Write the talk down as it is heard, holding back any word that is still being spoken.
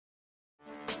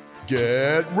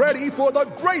Get ready for the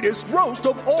greatest roast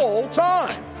of all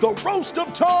time, the Roast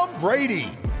of Tom Brady,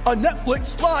 a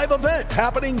Netflix live event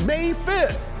happening May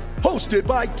 5th. Hosted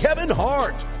by Kevin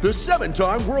Hart, the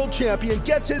 7-time world champion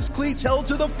gets his cleats held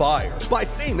to the fire by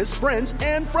famous friends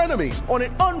and frenemies on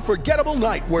an unforgettable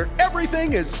night where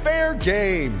everything is fair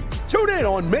game. Tune in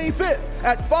on May 5th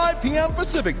at 5 p.m.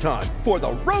 Pacific time for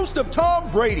the Roast of Tom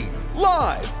Brady,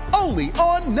 live only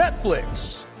on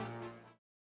Netflix.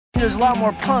 There's a lot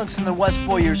more punks than there was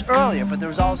 4 years earlier, but there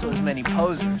was also as many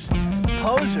posers.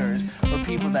 Posers were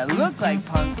people that look like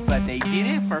punks, but they did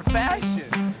it for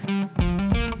fashion.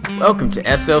 Welcome to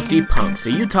SLC Punks,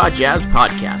 a Utah Jazz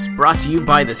podcast brought to you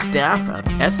by the staff of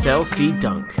SLC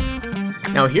Dunk.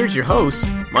 Now here's your hosts,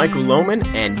 Michael Lohman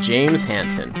and James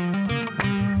Hansen.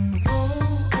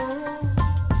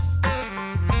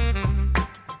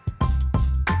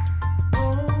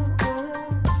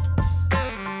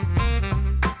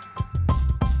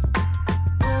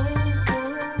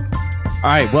 All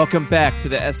right, welcome back to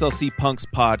the SLC Punks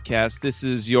podcast. This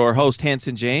is your host,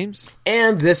 Hanson James.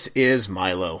 And this is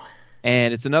Milo.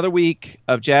 And it's another week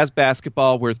of Jazz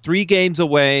basketball. We're 3 games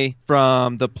away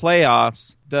from the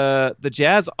playoffs. The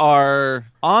Jazz are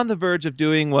on the verge of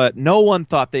doing what no one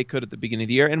thought they could at the beginning of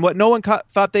the year and what no one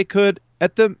thought they could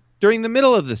during the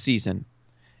middle of the season.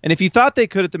 And if you thought they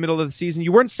could at the middle of the season,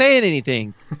 you weren't saying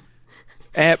anything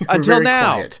until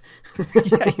now. Quiet.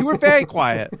 Yeah, you were very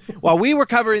quiet. While we were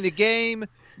covering the game,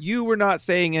 you were not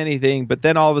saying anything, but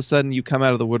then all of a sudden you come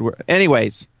out of the woodwork.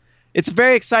 Anyways, it's a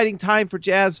very exciting time for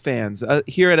Jazz fans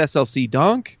here at SLC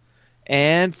Dunk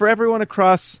and for everyone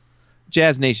across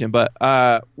Jazz Nation. But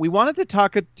we wanted to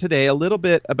talk today a little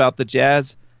bit about the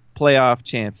Jazz playoff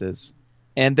chances,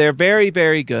 and they're very,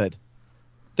 very good.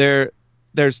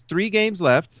 There's 3 games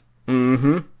left,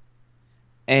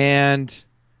 and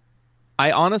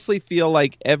I honestly feel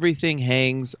like everything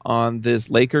hangs on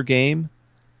this Laker game.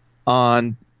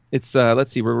 Let's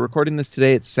see, we're recording this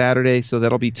today. It's Saturday, so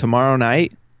that'll be tomorrow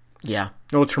night. Yeah.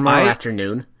 No, tomorrow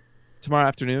afternoon. Tomorrow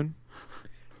afternoon.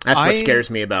 That's what scares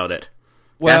me about it.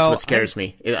 Well, that's what scares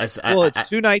me. It's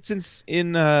 2 nights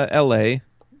in LA.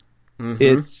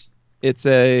 Mm-hmm.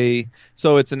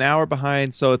 It's an hour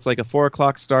behind, so it's like a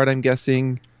 4:00 start, I'm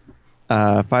guessing.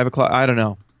 5:00. I don't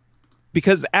know.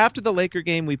 Because after the Laker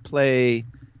game, we play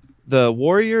the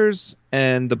Warriors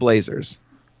and the Blazers.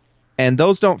 And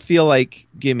those don't feel like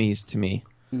gimmies to me.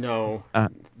 No.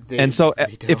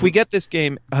 If we get this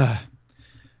game,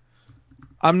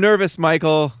 I'm nervous,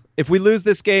 Michael. If we lose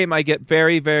this game, I get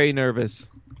very, very nervous.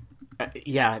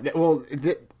 Yeah. Well,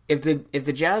 if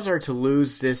the Jazz are to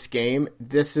lose this game,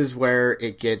 this is where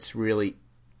it gets really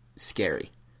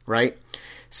scary, right?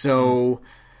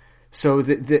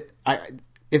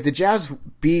 If the Jazz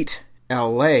beat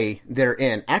LA, they're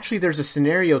in. Actually, there's a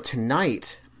scenario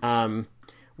tonight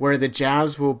where the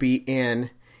Jazz will be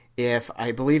in if,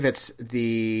 I believe it's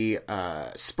the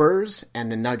Spurs and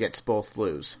the Nuggets both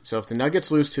lose. So if the Nuggets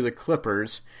lose to the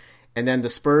Clippers and then the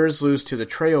Spurs lose to the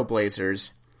Trail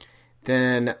Blazers,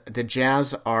 then the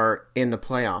Jazz are in the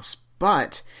playoffs.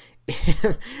 But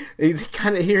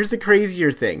here's the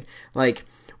crazier thing. Like,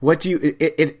 what do you...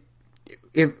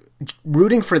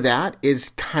 Rooting for that is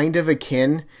kind of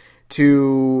akin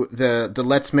to the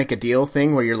let's make a deal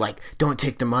thing where you're like, don't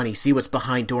take the money, see what's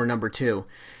behind door number 2.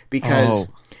 Because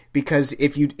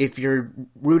if you're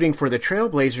rooting for the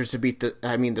Trailblazers to beat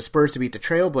the Spurs to beat the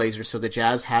Trailblazers so the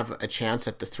Jazz have a chance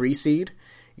at the 3 seed,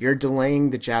 you're delaying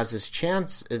the Jazz's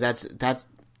chance. That's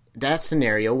that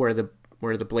scenario where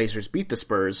the Blazers beat the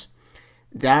Spurs,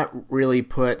 that really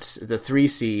puts the 3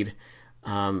 seed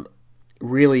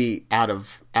really out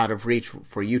of reach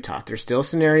for Utah. There's still a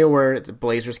scenario where the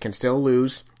Blazers can still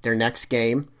lose their next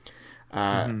game.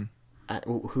 Who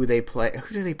do they play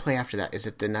after that? Is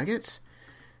it the Nuggets?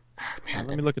 Man,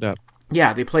 let me look it up.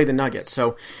 Yeah, they play the Nuggets.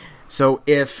 So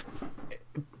if,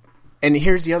 and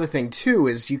here's the other thing too,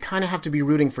 is you kind of have to be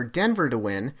rooting for Denver to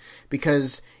win,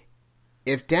 because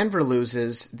if Denver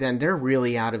loses, then they're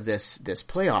really out of this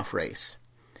playoff race.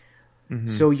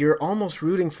 So you're almost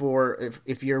rooting for,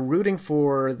 if you're rooting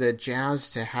for the Jazz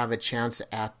to have a chance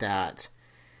at that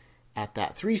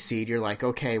 3 seed, you're like,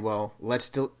 okay, well,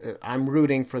 I'm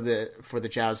rooting for the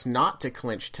Jazz not to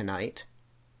clinch tonight,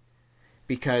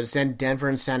 because then Denver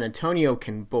and San Antonio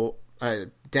can both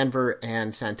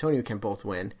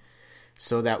win,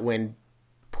 so that when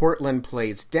Portland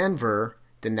plays Denver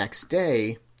the next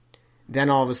day, then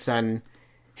all of a sudden,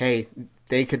 hey,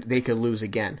 they could lose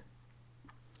again.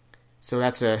 So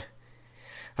that's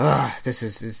this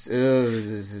is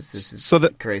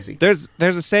crazy. There's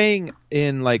a saying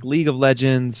in like League of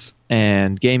Legends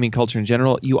and gaming culture in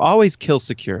general: you always kill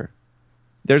secure.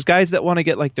 There's guys that want to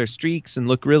get like their streaks and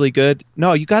look really good.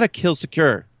 No, you got to kill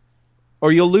secure,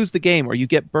 or you'll lose the game, or you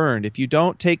get burned. If you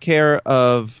don't take care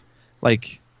of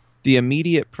like the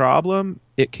immediate problem,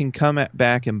 it can come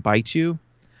back and bite you.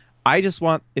 I just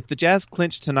want, if the Jazz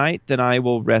clinch tonight, then I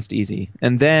will rest easy,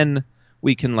 and then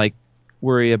we can like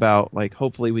worry about like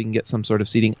hopefully we can get some sort of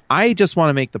seeding. I just want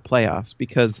to make the playoffs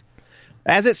because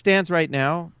as it stands right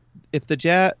now, if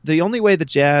the only way the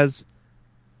Jazz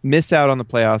miss out on the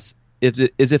playoffs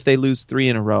is if they lose 3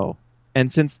 in a row.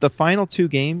 And since the final 2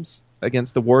 games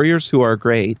against the Warriors, who are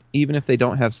great, even if they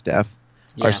don't have Steph,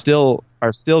 are still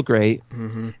great,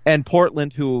 and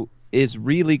Portland, who is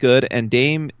really good, and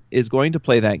Dame is going to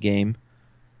play that game,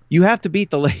 you have to beat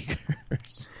the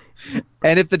Lakers.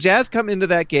 And if the Jazz come into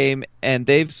that game and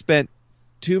they've spent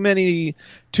 2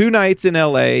 nights in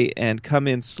LA and come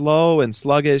in slow and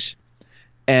sluggish,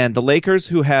 and the Lakers,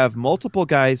 who have multiple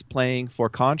guys playing for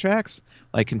contracts,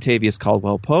 like Kentavious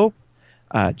Caldwell-Pope,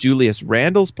 Julius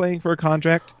Randle's playing for a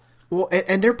contract. Well,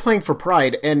 and they're playing for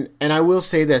pride, and I will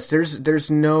say this: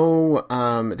 there's no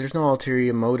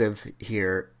ulterior motive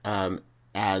here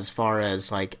as far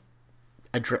as like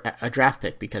a draft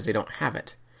pick, because they don't have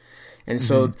it, and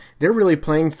so they're really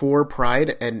playing for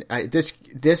pride. And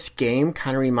this game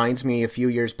kind of reminds me a few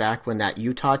years back when that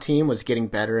Utah team was getting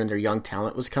better and their young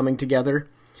talent was coming together,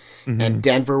 and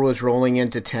Denver was rolling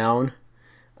into town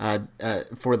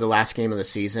for the last game of the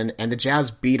season, and the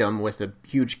Jazz beat them with a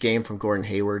huge game from Gordon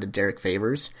Hayward and Derek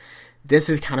Favors. This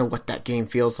is kind of what that game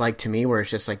feels like to me, where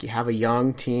it's just like you have a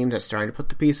young team that's starting to put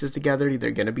the pieces together. They're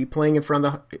going to be playing in front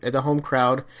of the home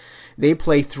crowd. They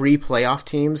play 3 playoff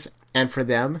teams, and for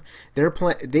them,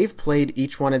 they've played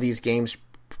each one of these games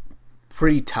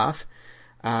pretty tough.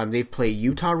 They've played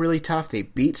Utah really tough. They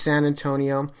beat San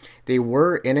Antonio. They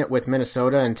were in it with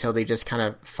Minnesota until they just kind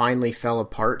of finally fell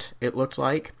apart, it looked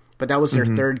like. But that was their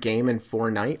 3rd game in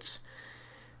 4 nights.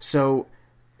 So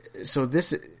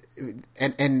this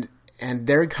and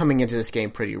they're coming into this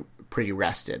game pretty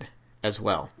rested as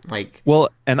well.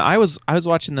 And I was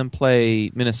watching them play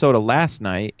Minnesota last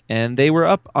night, and they were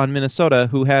up on Minnesota,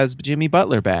 who has Jimmy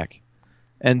Butler back,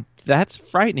 and that's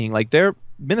frightening. Like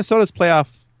Minnesota's playoff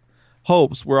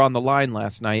hopes were on the line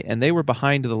last night, and they were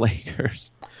behind the Lakers.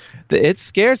 It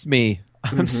scares me.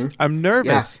 I'm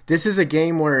nervous. Yeah, this is a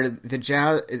game where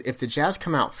if the Jazz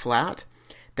come out flat,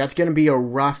 that's going to be a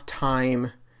rough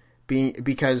time,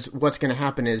 because what's going to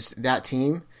happen is that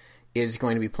team is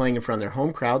going to be playing in front of their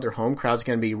home crowd. Their home crowd's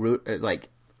going to be rooting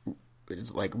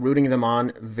them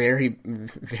on very,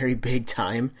 very big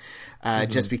time,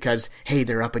 just because, hey,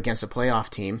 they're up against a playoff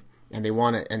team. And they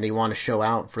want to show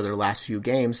out for their last few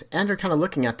games, and they're kind of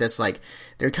looking at this like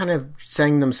they're kind of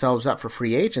setting themselves up for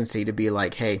free agency to be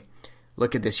like, hey,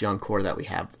 look at this young core that we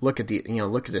have. Look at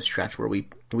this stretch where we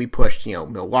pushed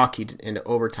Milwaukee into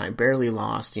overtime, barely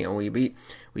lost. We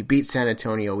beat San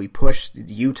Antonio, we pushed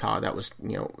Utah. That was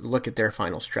look at their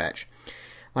final stretch.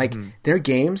 Like their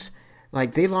games,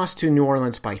 like they lost to New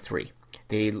Orleans by 3.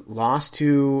 They lost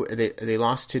to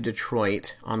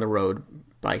Detroit on the road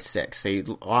by 6. They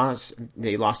lost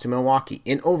to Milwaukee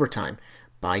in overtime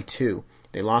by 2.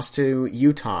 They lost to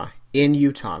Utah in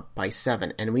Utah by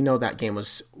 7, and we know that game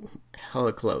was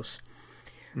hella close.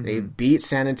 They beat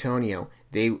San Antonio.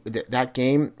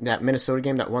 That Minnesota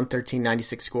game, that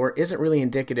 113-96 score, isn't really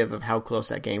indicative of how close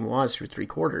that game was through 3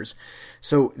 quarters.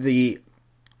 So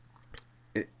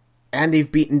and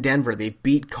they've beaten Denver. They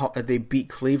beat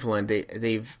Cleveland.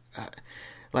 They've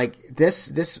like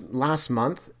this last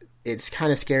month. It's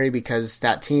kind of scary because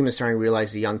that team is starting to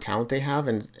realize the young talent they have,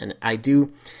 and I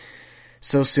do.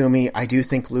 So sue me. I do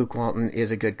think Luke Walton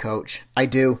is a good coach. I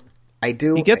do.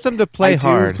 He gets them to play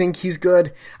hard. I do think he's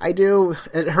good. I do.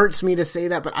 It hurts me to say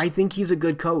that, but I think he's a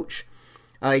good coach.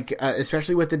 Like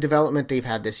especially with the development they've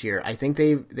had this year, I think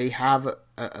they have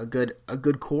a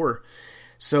good core.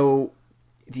 So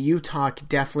the Utah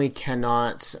definitely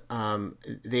cannot.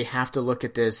 They have to look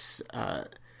at this.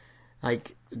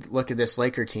 Look at this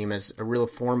Laker team as a real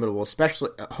formidable, especially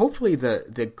hopefully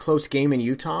the close game in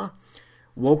Utah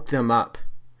woke them up,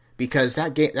 because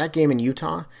that game in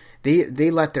Utah,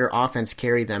 they let their offense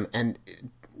carry them, and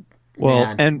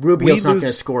Rubio's not going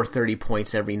to score 30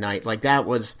 points every night. Like that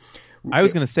was. I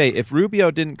was going to say, if Rubio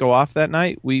didn't go off that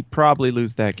night, we probably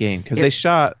lose that game, because they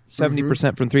shot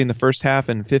 70% from 3 in the first half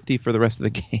and 50 for the rest of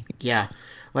the game. Yeah,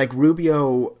 like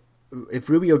Rubio. If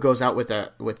Rubio goes out with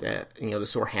the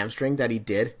sore hamstring that he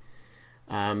did,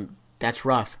 that's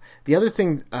rough. The other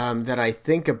thing that I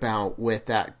think about with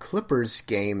that Clippers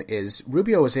game is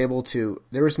Rubio was able to.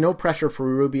 There was no pressure for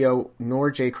Rubio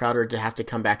nor Jay Crowder to have to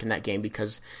come back in that game,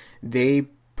 because they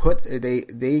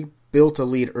built a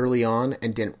lead early on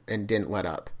and didn't let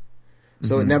up.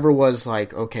 So it never was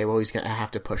like, okay, well, he's going to have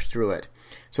to push through it.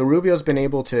 So Rubio's been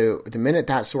able to, the minute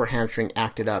that sore hamstring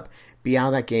acted up, be out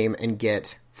of that game and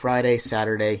get Friday,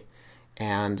 Saturday,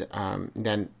 and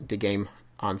then the game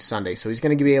on Sunday. So he's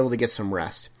going to be able to get some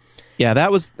rest. Yeah,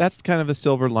 that's kind of a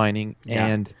silver lining. Yeah.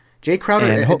 And Jay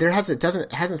Crowder,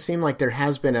 hasn't seemed like there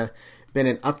has been an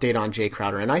update on Jay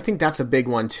Crowder, and I think that's a big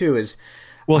one too. Is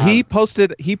well, he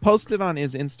posted on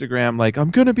his Instagram like,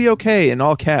 "I'm gonna be okay" in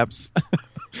all caps.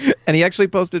 And he actually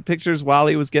posted pictures while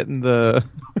he was getting the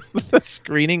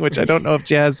screening, which I don't know if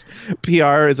Jazz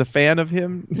PR is a fan of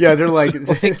him. Yeah, they're like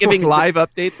giving live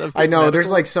updates of. I know there's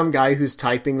like some guy who's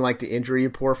typing like the injury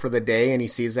report for the day, and he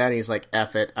sees that and he's like,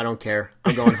 "F it, I don't care,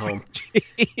 I'm going home."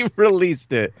 He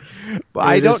released it, but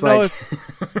I don't know if.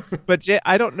 But Jay,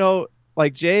 I don't know.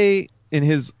 Like Jay in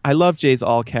his, I love Jay's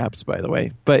all caps, by the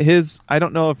way. But I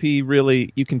don't know if he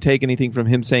really. You can take anything from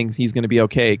him saying he's going to be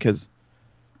okay because.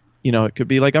 It could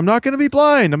be like, I'm not going to be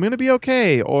blind. I'm going to be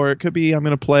okay. Or it could be, I'm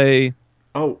going to play.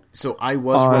 Oh, so I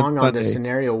was wrong on the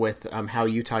scenario with how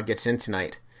Utah gets in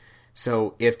tonight.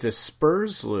 So if the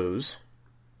Spurs lose,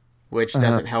 which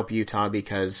doesn't help Utah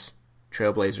because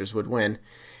Trailblazers would win,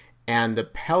 and the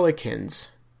Pelicans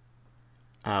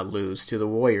lose to the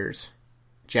Warriors,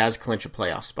 Jazz clinch a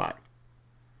playoff spot.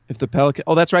 If the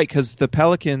oh, that's right, because the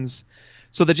Pelicans.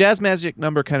 So the Jazz magic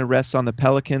number kind of rests on the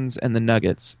Pelicans and the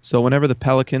Nuggets. So whenever the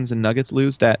Pelicans and Nuggets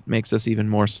lose, that makes us even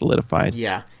more solidified.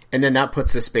 Yeah, and then that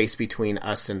puts the space between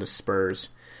us and the Spurs.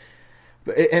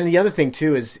 And the other thing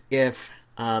too is if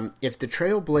the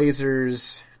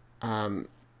Trailblazers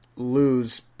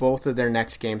lose both of their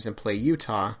next games and play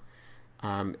Utah,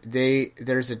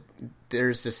 there's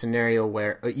a scenario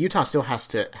where Utah still has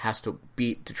to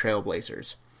beat the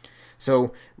Trailblazers.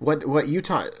 So what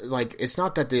Utah, like, it's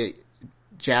not that the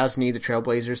Jazz need the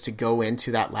Trailblazers to go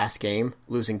into that last game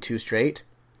losing 2 straight.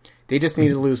 They just need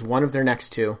to lose one of their next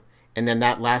 2, and then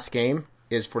that last game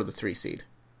is for the 3 seed.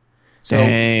 So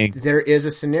there is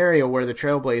a scenario where the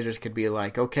Trailblazers could be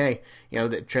like, okay,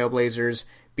 the Trailblazers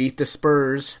beat the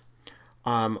Spurs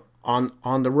on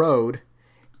the road,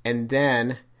 and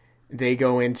then they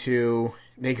go into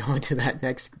that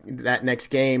next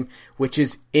game, which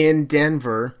is in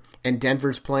Denver, and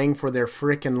Denver's playing for their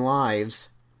frickin' lives.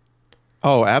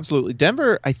 Oh, absolutely.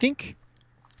 Denver, I think.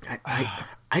 I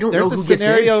don't know who gets in.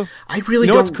 I really don't. You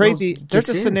know what's crazy? There's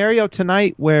a scenario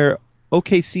tonight where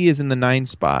OKC is in the 9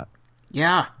 spot.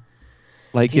 Yeah.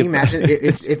 Like, can you imagine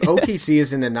if OKC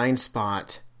is in the 9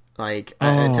 spot? Like,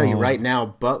 I tell you right now,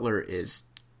 Butler is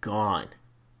gone.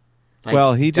 Like,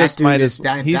 well, he just he's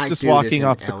just walking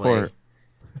off the court.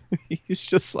 He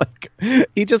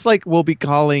just will be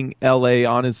calling LA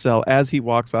on his cell as he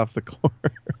walks off the court.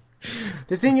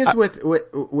 The thing is with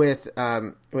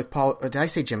Paul, did I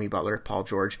say Jimmy Butler? Paul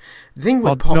George. The thing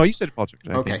with Paul. No, you said Paul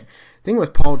George. Okay. The thing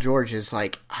with Paul George is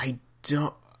like, I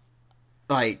don't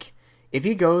like if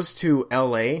he goes to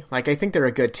LA. Like, I think they're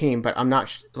a good team, but I'm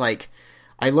not like.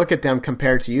 I look at them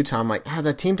compared to Utah. I'm like,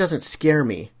 that team doesn't scare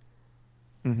me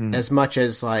as much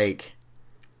as like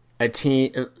a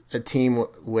team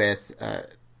with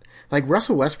like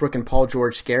Russell Westbrook and Paul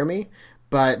George scare me.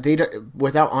 But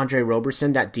without Andre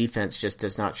Roberson, that defense just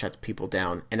does not shut people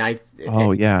down. And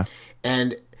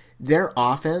and their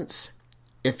offense,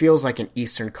 it feels like an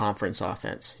Eastern Conference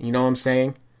offense. You know what I'm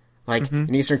saying? Like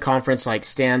an Eastern Conference, like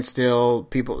stand still,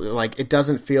 people like it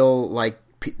doesn't feel like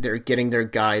they're getting their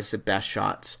guys the best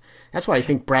shots. That's why I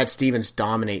think Brad Stevens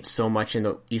dominates so much in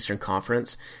the Eastern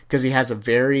Conference because he has a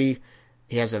very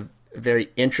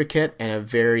intricate and a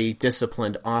very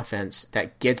disciplined offense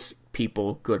that gets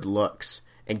people good looks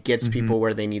and gets people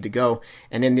where they need to go.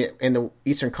 And in the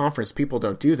Eastern Conference, people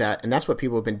don't do that, and that's what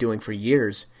people have been doing for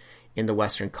years in the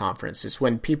Western Conference. It's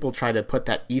when people try to put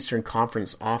that Eastern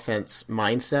Conference offense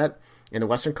mindset in the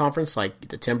Western Conference, like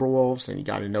the Timberwolves, and you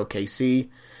got an OKC,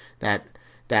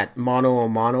 that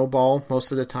mono ball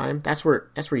most of the time. That's where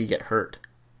you get hurt.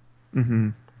 Mm-hmm.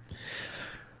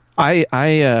 I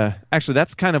actually,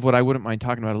 that's kind of what I wouldn't mind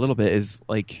talking about a little bit is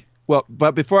like. Well,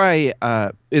 but before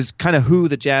is kind of who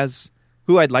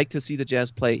I'd like to see the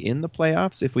Jazz play in the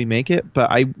playoffs if we make it.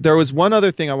 But there was one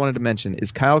other thing I wanted to mention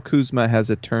is Kyle Kuzma has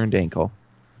a turned ankle.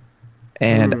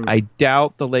 And I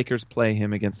doubt the Lakers play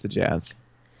him against the Jazz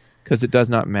because it does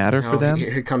not matter for them.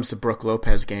 Here comes the Brook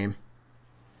Lopez game.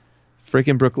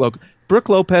 Freaking Brook Lopez. Brook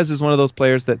Lopez is one of those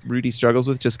players that Rudy struggles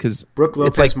with just because. Brook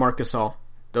Lopez, like, Marc Gasol.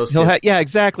 Those two. Yeah,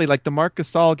 exactly. Like the Marc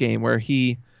Gasol game where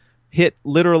he hit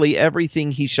literally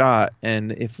everything he shot,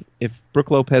 and if Brook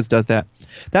Lopez does that,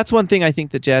 that's one thing I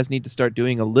think the Jazz need to start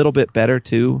doing a little bit better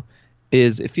too,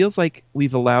 is it feels like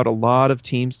we've allowed a lot of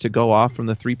teams to go off from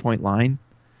the 3-point line.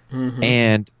 Mm-hmm.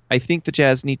 And I think the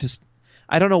Jazz need to...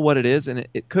 I don't know what it is, and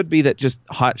it could be that just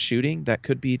hot shooting. That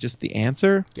could be just the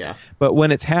answer. Yeah. But when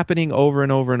it's happening over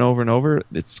and over and over and over,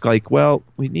 it's like, well,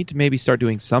 we need to maybe start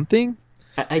doing something.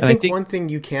 I think one thing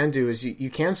you can do is you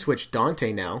can switch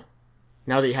Dante now.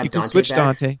 Now that you have Dante back. You can switch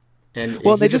Dante. And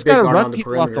well, they just got to run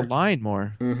people off the line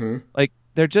more. Mm-hmm. Like,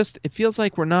 they're just... It feels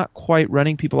like we're not quite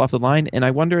running people off the line, and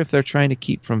I wonder if they're trying to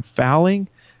keep from fouling.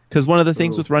 Because one of the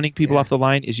things with running people off the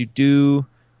line is you do...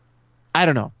 I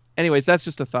don't know. Anyways, that's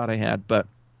just a thought I had, but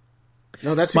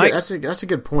no, that's a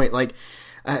good point. Like,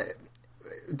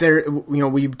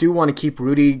 we do want to keep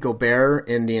Rudy Gobert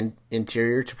in the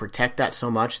interior to protect that so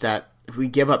much that we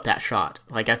give up that shot.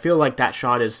 Like, I feel like that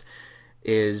shot is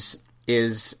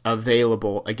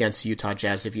available against Utah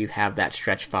Jazz if you have that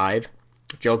stretch five.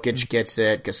 Jokic gets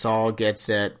it, Gasol gets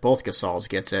it, both Gasols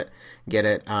get it.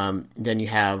 Then you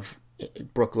have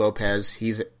Brook Lopez.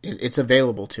 It's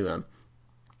available to him.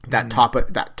 That top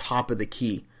of the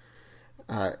key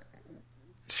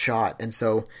shot, and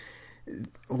so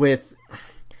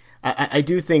I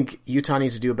do think Utah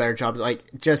needs to do a better job. Like,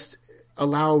 just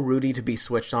allow Rudy to be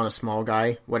switched on a small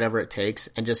guy, whatever it takes,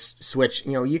 and just switch.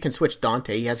 You can switch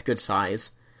Dante. He has good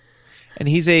size, and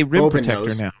he's a rim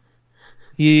protector now.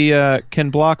 He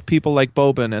can block people like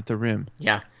Boban at the rim.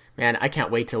 Yeah, man, I can't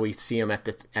wait till we see him at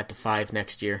the 5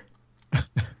 next year.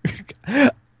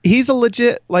 He's a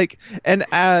legit, and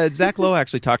Zach Lowe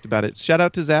actually talked about it. Shout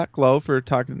out to Zach Lowe for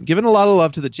giving a lot of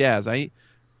love to the Jazz. I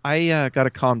got to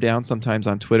calm down sometimes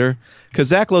on Twitter because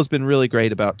Zach Lowe's been really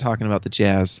great about talking about the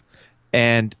Jazz,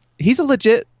 and he's a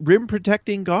legit rim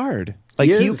protecting guard. Like,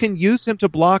 you can use him to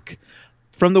block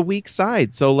from the weak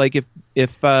side. So if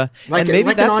and maybe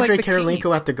like that's an Andre the Karolinko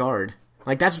key. at the guard.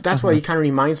 Like, that's what he kind of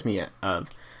reminds me of.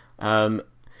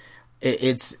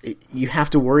 You have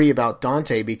to worry about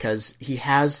Dante because he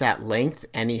has that length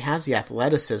and he has the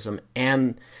athleticism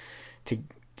and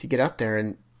to get up there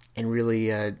and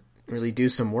really do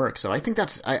some work. So I think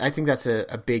that's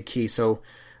a big key. So,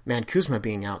 man, Kuzma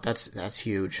being out, that's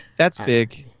huge. That's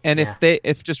big. And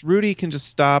if just Rudy can just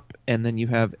stop, and then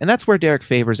and that's where Derek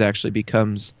Favors actually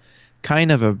becomes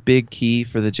kind of a big key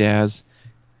for the Jazz,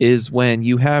 is when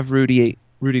you have Rudy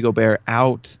Gobert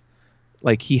out.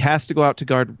 Like, he has to go out to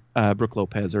guard Brook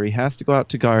Lopez, or he has to go out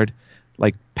to guard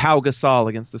like Pau Gasol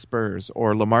against the Spurs,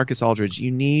 or LaMarcus Aldridge.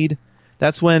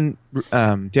 That's when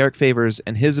Derek Favors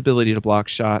and his ability to block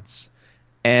shots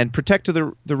and protect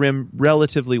to the rim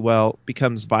relatively well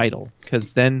becomes vital,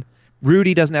 because then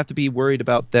Rudy doesn't have to be worried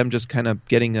about them just kind of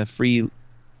getting a free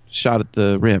shot at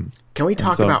the rim. Can we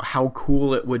talk about how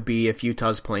cool it would be if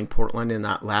Utah's playing Portland in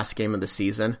that last game of the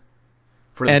season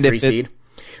for the 3 seed?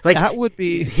 Like, that would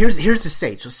be... Here's the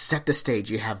stage. Let's set the stage.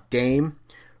 You have Dame,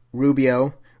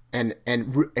 Rubio, and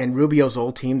Rubio's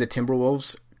old team, the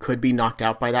Timberwolves, could be knocked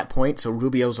out by that point. So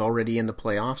Rubio's already in the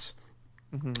playoffs.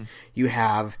 Mm-hmm. You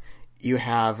have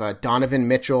Donovan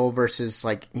Mitchell versus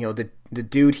the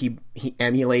dude he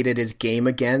emulated his game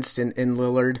against in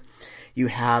Lillard. You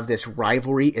have this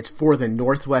rivalry. It's for the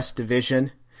Northwest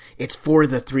Division. It's for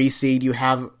the 3 seed. You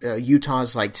have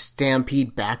Utah's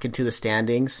stampede back into the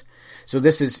standings. So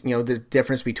this is, the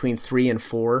difference between 3 and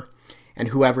 4 and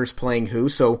whoever's playing who.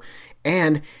 So,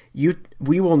 and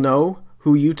we will know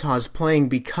who Utah's playing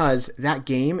because that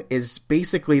game is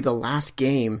basically the last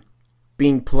game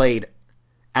being played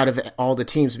out of all the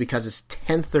teams, because it's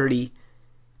 10:30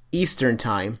 Eastern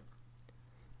time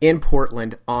in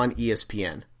Portland on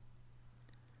ESPN.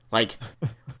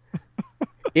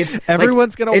 It's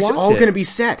everyone's gonna watch it. It's all gonna be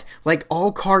set.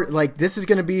 This is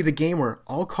gonna be the game where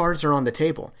all cards are on the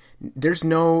table. There's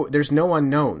no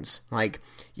unknowns.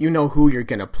 You know who you're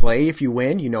gonna play if you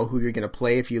win. You know who you're gonna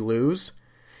play if you lose.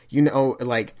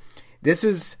 This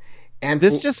is. And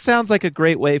this just sounds like a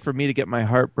great way for me to get my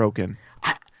heart broken.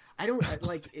 I don't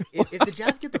if the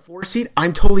Jazz get the 4 seed,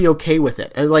 I'm totally okay with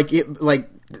it.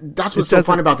 That's what's so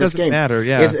fun about this game. Matter,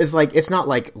 yeah. It's not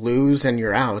like lose and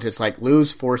you're out. It's like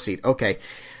lose 4 seed. Okay.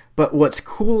 But what's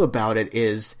cool about it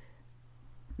is,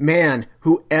 man,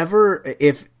 whoever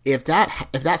if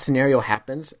that scenario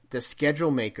happens, the schedule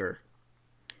makers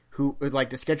who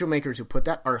put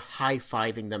that are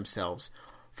high-fiving themselves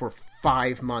for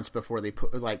 5 months before they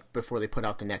put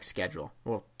out the next schedule.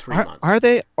 Well, 3 months. Are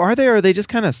they or are they just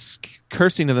kind of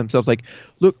cursing to themselves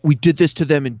look, we did this to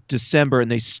them in December and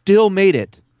they still made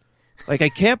it. I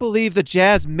can't believe the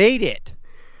Jazz made it.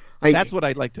 That's what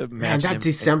I'd like to imagine. Man, that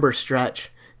December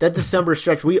stretch,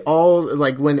 we all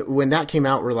when that came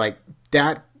out, we're like,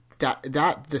 that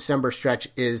December stretch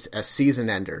is a season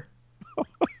ender.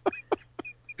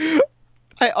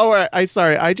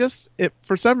 Sorry.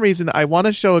 For some reason, I want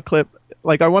to show a clip.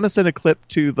 Like, I want to send a clip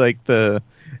to like the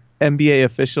NBA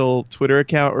official Twitter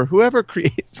account or whoever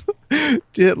creates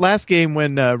last game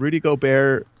when Rudy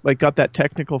Gobert like got that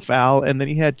technical foul and then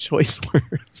he had choice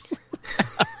words.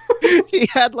 He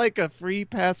had like a free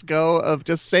pass go of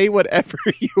just say whatever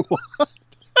you want.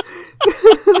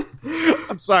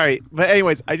 I'm sorry, but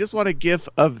anyways, I just want a gif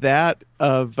of that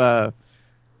of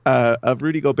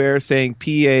Rudy Gobert saying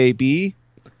PAB.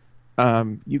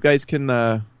 You guys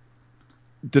can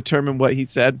determine what he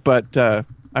said, but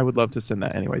I would love to send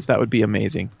that anyways. That would be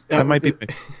amazing. That might be.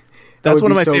 That's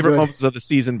one of my favorite moments of the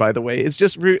season, by the way. It's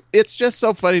just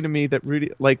so funny to me that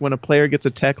Rudy, like when a player gets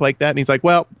a tech like that, and he's like,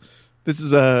 "Well, this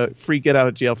is a free get out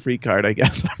of jail free card, I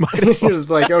guess." I might as well. He was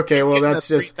like, "Okay, well, that's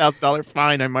just $3,000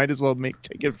 fine. I might as well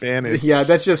take advantage." Yeah,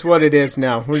 that's just what it is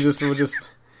now. We'll just.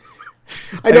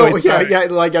 I know. Anyway, yeah.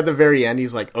 Like at the very end,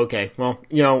 he's like, "Okay, well,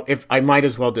 if I might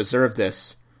as well deserve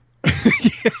this."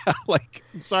 Yeah, like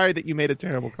I'm sorry that you made a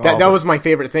terrible call. That was my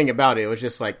favorite thing about it. It was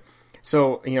just like,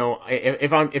 so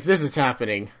if this is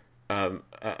happening, I'm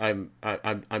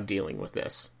dealing with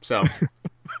this. So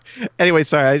anyway,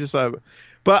 sorry, so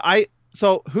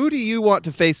who do you want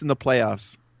to face in the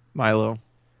playoffs, Milo?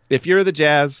 If you're the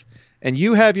Jazz and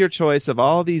you have your choice of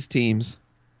all these teams,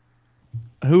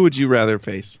 who would you rather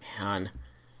face? Man,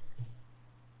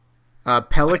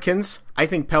 Pelicans. I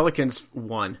think Pelicans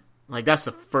won. Like, that's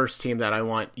the first team that I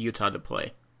want Utah to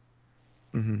play.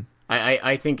 Mm-hmm.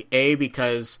 I think,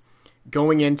 because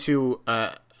going into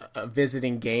a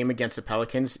visiting game against the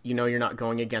Pelicans, you're not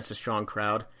going against a strong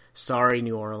crowd. Sorry,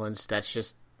 New Orleans. That's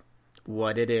just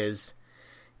what it is.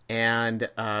 And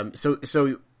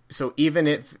so even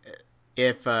if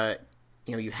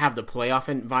you have the playoff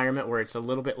environment where it's a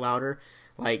little bit louder,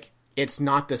 like, it's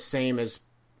not the same as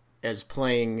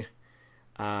playing,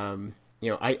 I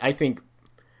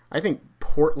think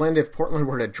Portland, if Portland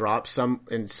were to drop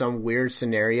in some weird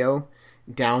scenario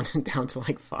down to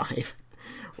like 5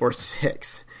 or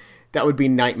 6, that would be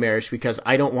nightmarish because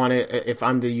I don't want to. If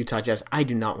I'm the Utah Jazz, I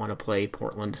do not want to play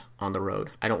Portland on the road.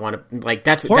 I don't want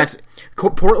to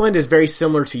Portland is very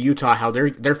similar to Utah. How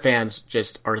their fans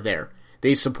just are there.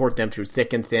 They support them through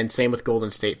thick and thin. Same with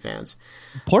Golden State fans.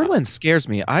 Portland scares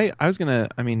me. I was gonna.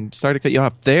 Sorry to cut you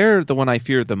off. They're the one I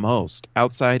fear the most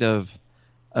outside of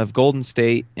Golden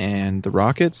State and the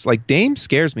Rockets. Like, Dame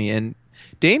scares me, and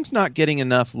Dame's not getting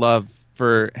enough love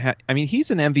for. He's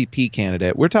an MVP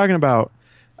candidate. We're talking about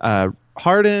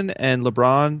Harden and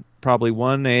LeBron, probably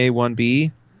 1A,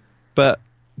 1B, but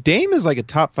Dame is like a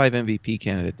top 5 MVP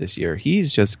candidate this year.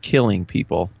 He's just killing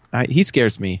people. He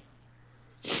scares me.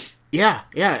 Yeah.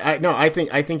 I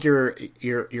think you're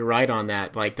right on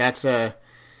that. Like, that's a.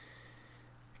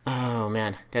 Oh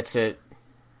man, that's a.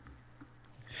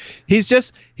 He's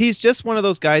just one of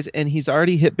those guys, and he's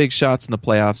already hit big shots in the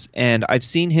playoffs, and I've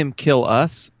seen him kill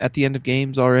us at the end of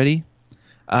games already.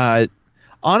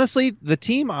 Honestly, the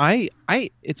team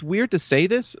it's weird to say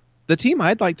this, the team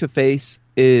I'd like to face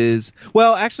is,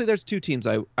 well, actually there's 2 teams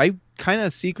I kind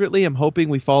of secretly am hoping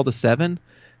we fall to 7,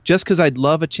 just because I'd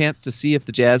love a chance to see if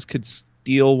the Jazz could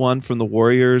steal one from the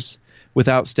Warriors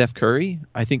without Steph Curry.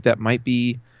 I think that might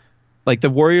be, like,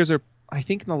 the Warriors are, I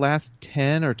think in the last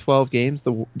 10 or 12 games,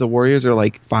 the Warriors are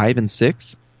like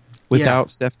 5-6 without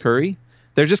Steph Curry.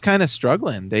 They're just kind of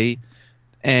struggling. I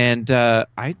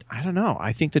don't know.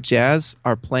 I think the Jazz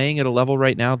are playing at a level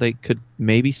right now they could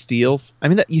maybe steal.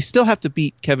 You still have to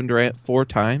beat Kevin Durant 4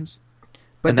 times.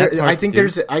 But I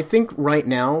think right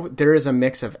now there is a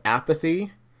mix of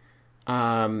apathy,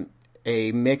 a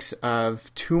mix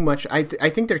of too much. I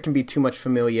think there can be too much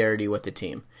familiarity with the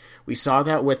team. We saw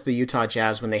that with the Utah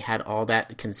Jazz when they had all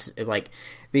that,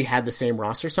 they had the same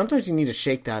roster. Sometimes you need to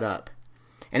shake that up,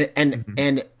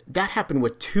 and that happened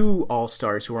with 2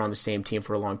 All-Stars who were on the same team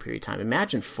for a long period of time.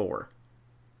 Imagine 4,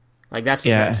 like that's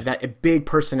big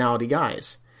personality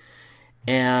guys,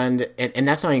 and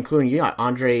that's not including, you got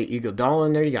Andre Iguodala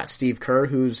in there, you got Steve Kerr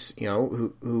who's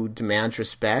who demands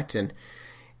respect, and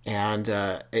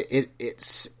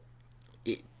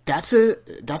that's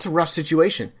a rough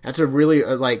situation. That's a really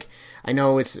I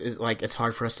know it's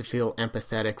hard for us to feel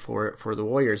empathetic for the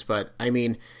Warriors, but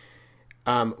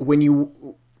when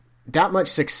you that much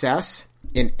success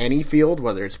in any field,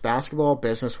 whether it's basketball,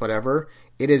 business, whatever,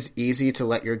 it is easy to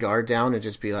let your guard down and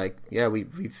just be like, yeah,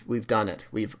 we've done it.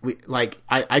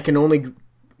 I can only,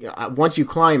 once you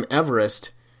climb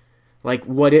Everest, like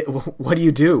what do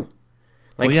you do?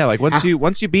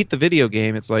 Once you beat the video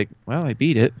game, it's like, well, I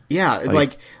beat it. Yeah,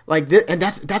 and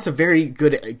that's a very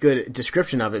good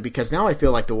description of it, because now I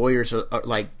feel like the Warriors are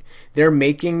like, they're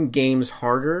making games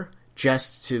harder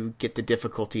just to get the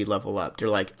difficulty level up. They're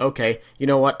like, okay, you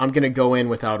know what? I'm going to go in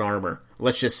without armor.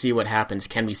 Let's just see what happens.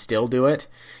 Can we still do it?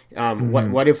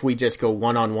 What if we just go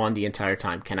one-on-one the entire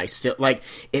time? Can I still, like,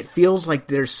 it feels like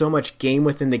there's so much game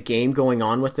within the game going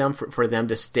on with them for them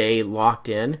to stay locked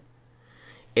in,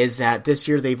 is that this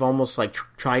year they've almost like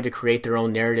tried to create their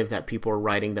own narrative that people are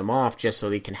writing them off just so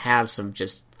they can have some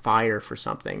just fire for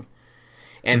something.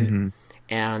 And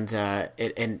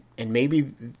and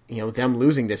maybe, you know, them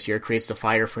losing this year creates the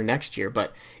fire for next year,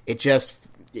 but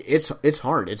it's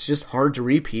hard. It's just hard to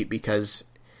repeat because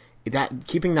that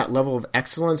keeping that level of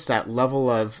excellence, that level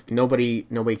of nobody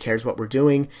cares what we're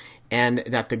doing, and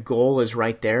that the goal is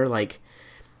right there. Like,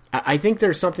 I think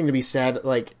there's something to be said.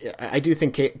 Like, I do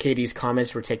think KD's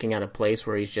comments were taken out of place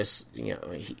where he's just, you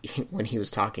know, when he was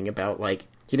talking about, like,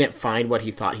 he didn't find what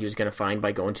he thought he was going to find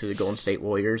by going to the Golden State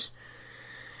Warriors.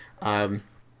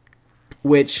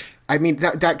 Which, I mean,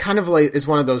 that kind of like is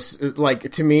one of those,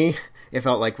 like, to me, it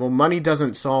felt like, well, money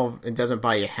doesn't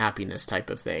buy you happiness type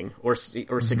of thing, or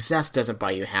success doesn't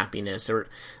buy you happiness, or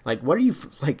like, what are you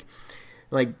like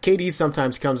KD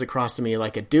sometimes comes across to me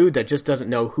like a dude that just doesn't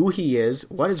know who he is,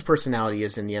 what his personality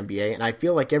is in the NBA, and I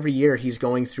feel like every year he's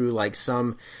going through like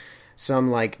some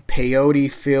like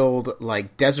peyote filled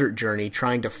like desert journey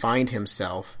trying to find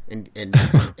himself and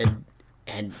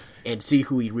see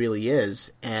who he really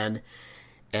is, and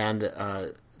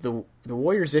the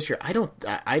Warriors this year, I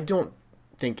don't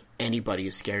think anybody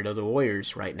is scared of the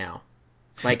Warriors right now.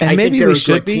 Like, I think they're a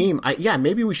good team.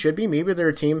 Maybe we should be. Maybe they're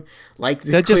a team like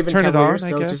the Cleveland Cavaliers.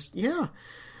 They'll just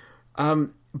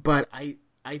but I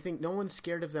think no one's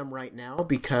scared of them right now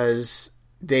because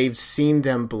they've seen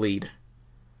them bleed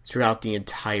throughout the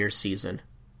entire season.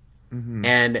 Mm-hmm.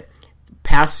 And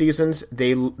past seasons,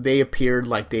 they appeared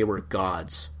like they were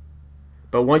gods.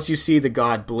 But once you see the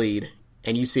god bleed,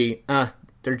 and you see,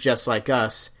 they're just like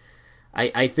us,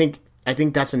 I think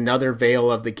that's another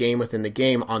veil of the game within the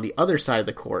game on the other side of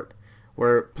the court,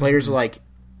 where players are like,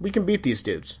 we can beat these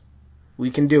dudes. We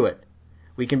can do it.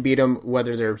 We can beat them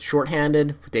whether they're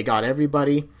shorthanded, they got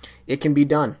everybody. It can be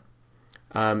done.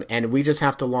 And we just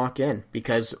have to lock in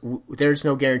because there's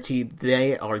no guarantee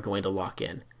they are going to lock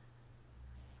in.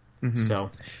 Mm-hmm.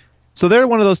 So they're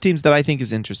one of those teams that I think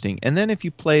is interesting. And then if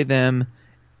you play them,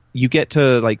 you get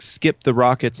to like skip the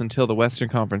Rockets until the Western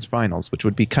Conference Finals, which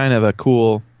would be kind of a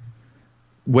cool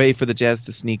way for the Jazz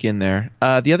to sneak in there.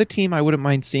 The other team I wouldn't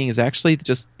mind seeing is actually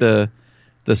just the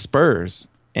Spurs.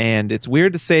 And it's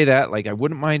weird to say that. Like, I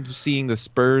wouldn't mind seeing the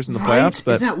Spurs in the playoffs.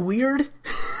 But is that weird?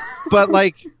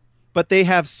 but they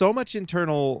have so much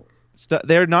internal stuff.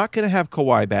 They're not going to have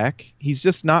Kawhi back. He's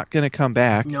just not going to come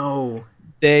back. No.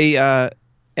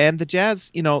 And the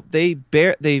Jazz, you know, they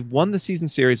won the season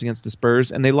series against the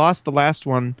Spurs, and they lost the last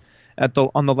one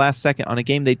on the last second on a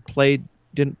game they played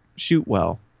didn't shoot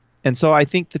well. And so I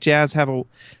think the Jazz have a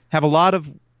lot of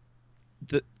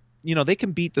the, you know, they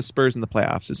can beat the Spurs in the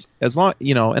playoffs as long,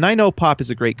 you know. And I know Pop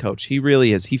is a great coach. He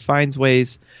really is. He finds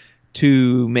ways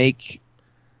to make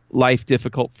life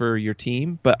difficult for your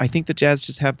team, but I think the Jazz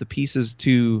just have the pieces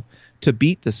to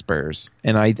beat the Spurs,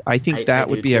 and I think that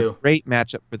would be a great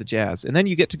matchup for the Jazz. And then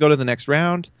you get to go to the next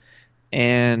round,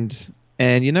 and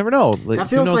you never know. That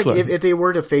feels like if they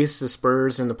were to face the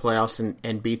Spurs in the playoffs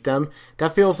and beat them,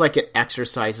 that feels like it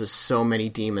exercises so many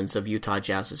demons of Utah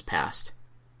Jazz's past.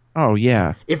 Oh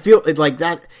yeah, it feels like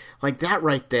that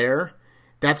right there.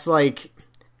 That's like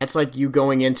you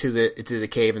going into the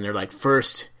cave, and they're like,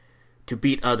 first, to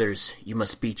beat others, you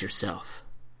must beat yourself.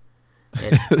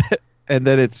 And,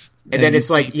 then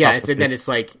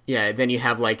you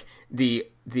have like the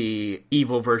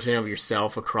evil version of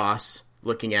yourself across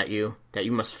looking at you that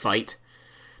you must fight.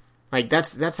 Like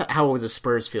that's how the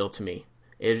Spurs feel to me.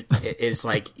 It is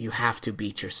like you have to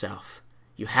beat yourself.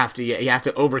 You have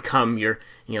to overcome your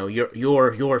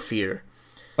fear.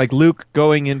 Like Luke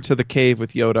going into the cave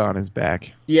with Yoda on his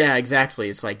back. Yeah, exactly.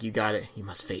 It's like you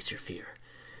must face your fear.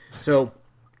 So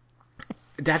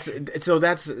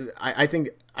I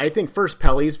think first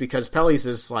Pelly's, because Pelly's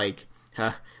is like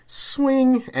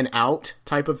swing and out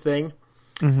type of thing.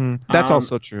 Mm-hmm. That's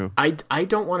also true. I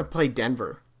don't want to play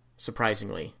Denver,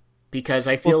 surprisingly, because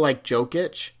I feel like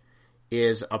Jokic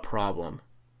is a problem.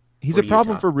 He's a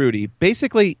problem for Rudy.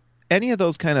 Basically, any of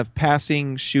those kind of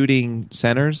passing, shooting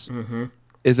centers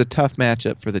is a tough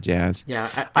matchup for the Jazz.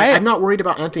 Yeah, I'm not worried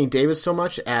about Anthony Davis so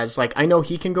much as, like, I know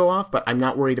he can go off, but I'm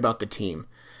not worried about the team.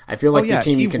 I feel like the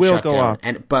team you can shut down.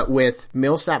 But with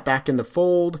Millsap back in the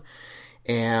fold,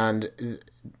 and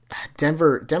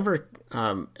Denver,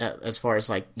 as far as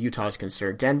like Utah is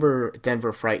concerned,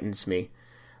 Denver frightens me.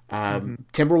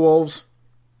 Timberwolves,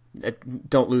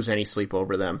 don't lose any sleep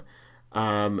over them.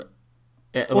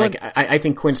 I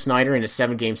think Quinn Snyder in a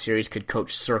 7-game series could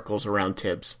coach circles around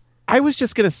Tibbs. I was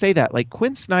just going to say that. Like,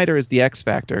 Quinn Snyder is the X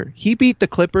factor. He beat the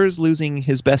Clippers, losing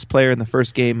his best player in the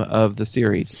first game of the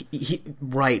series. He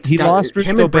lost Rudy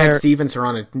him and Brad Gobert. Stevens are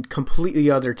on a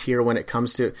completely other tier when it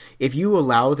comes to, if you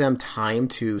allow them time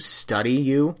to study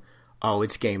you,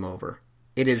 it's game over.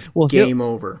 It is game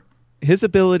over. His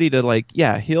ability to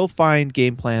he'll find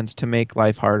game plans to make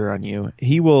life harder on you.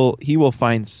 He will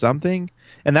find something.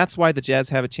 And that's why the Jazz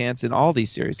have a chance in all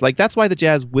these series. Like, that's why the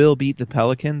Jazz will beat the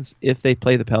Pelicans if they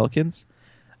play the Pelicans.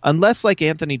 Unless, like,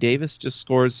 Anthony Davis just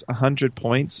scores 100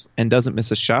 points and doesn't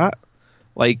miss a shot.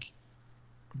 Like,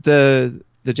 the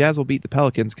Jazz will beat the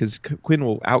Pelicans because Quinn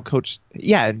will outcoach.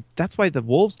 Yeah, and that's why the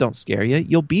Wolves don't scare you.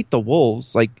 You'll beat the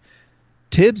Wolves. Like,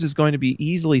 Tibbs is going to be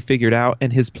easily figured out,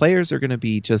 and his players are going to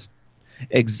be just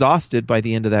exhausted by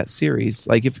the end of that series.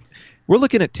 Like, if we're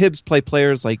looking at Tibbs play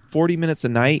players like 40 minutes a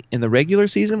night in the regular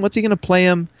season, what's he going to play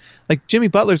them? Like, Jimmy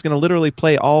Butler's going to literally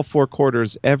play all 4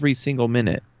 quarters every single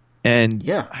minute. And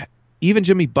even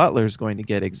Jimmy Butler's going to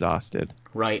get exhausted.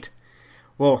 Right.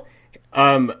 Well,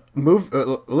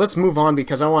 let's move on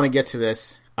because I want to get to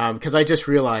this because I just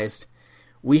realized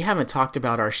we haven't talked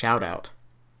about our shout out.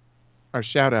 Our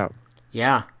shout out.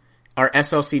 Yeah. Our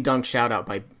SLC dunk shout out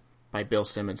by Bill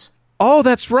Simmons. Oh,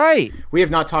 that's right. We have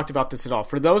not talked about this at all.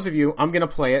 For those of you, I'm going to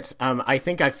play it. I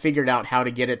think I figured out how to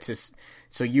get it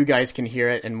so you guys can hear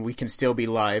it and we can still be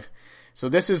live. So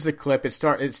this is the clip.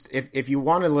 If you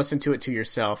want to listen to it to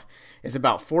yourself, it's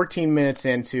about 14 minutes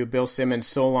into Bill Simmons'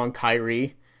 So Long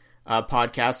Kyrie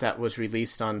podcast that was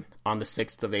released on the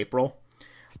 6th of April.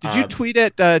 Did you tweet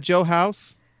at Joe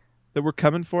House that we're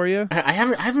coming for you? I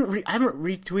haven't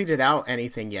retweeted out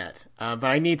anything yet, but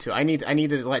I need to. I need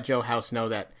to let Joe House know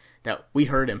that we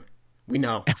heard him. We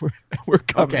know. We're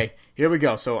coming. Okay, here we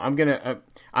go. So I'm gonna,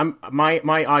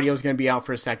 my audio is gonna be out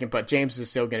for a second, but James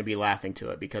is still gonna be laughing to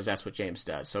it because that's what James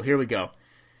does. So here we go.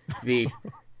 The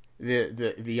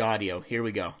audio. Here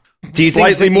we go. Do you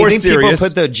think more people serious.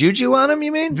 put the juju on him,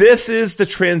 you mean? This is the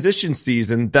transition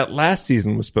season that last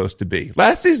season was supposed to be.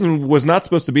 Last season was not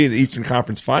supposed to be an Eastern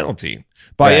Conference final team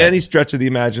by any stretch of the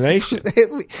imagination.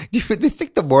 Do you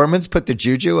think the Mormons put the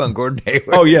juju on Gordon Hayward?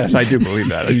 Oh, yes, I do believe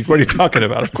that. What are you talking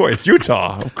about? Of course, it's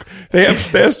Utah. They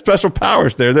have special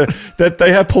powers there. That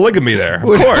they have polygamy there.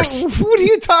 Of course. What are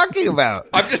you talking about?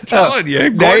 I'm just telling you.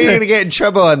 Now you're going to get in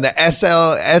trouble on the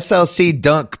SLC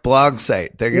Dunk blog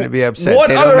site. They're going to be upset. What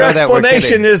they don't other know that we're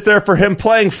explanation kidding. is there for him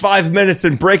playing 5 minutes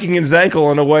and breaking his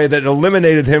ankle in a way that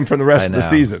eliminated him from the rest of the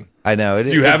season? I know.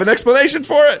 Do you have an explanation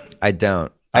for it? I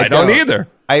don't. I don't either.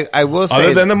 I will say,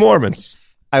 other than the Mormons.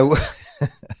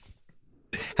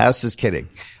 House is kidding.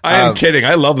 I am kidding.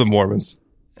 I love the Mormons.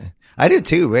 I do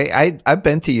too. Right? I've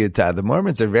been to Utah. The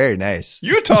Mormons are very nice.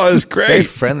 Utah is great. Very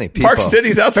friendly people. Park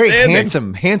City's outstanding. Very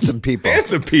handsome people.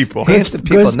 Handsome people. Handsome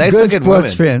people. Nice looking women.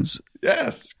 Sports fans.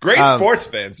 Yes. Great sports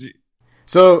fans.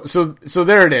 So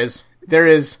there it is. There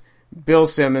is Bill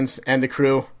Simmons and the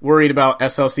crew worried about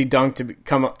SLC Dunk to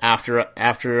come after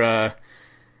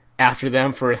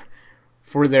them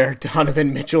for their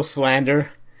Donovan Mitchell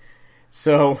slander.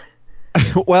 So,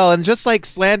 well, and just like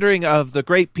slandering of the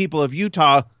great people of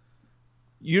Utah,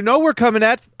 you know we're coming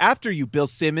after you, Bill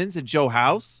Simmons and Joe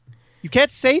House. You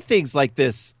can't say things like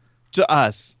this to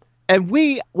us. And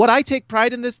what I take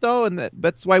pride in this, though, and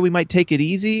that's why we might take it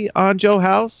easy on Joe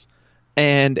House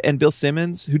and Bill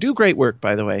Simmons, who do great work,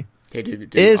 by the way. They do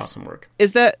awesome work.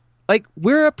 Is that, like,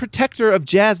 we're a protector of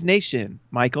Jazz Nation,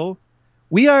 Michael.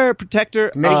 We are a protector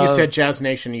The minute you said Jazz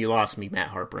Nation, you lost me, Matt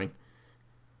Harpring.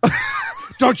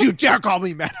 Don't you dare call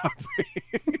me Matt Harpring.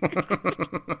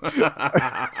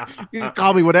 You can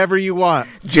call me whatever you want.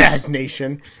 Jazz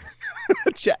Nation.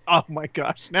 Oh my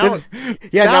gosh! Now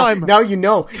you know. Now you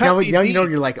know.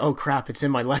 You're like, oh crap! It's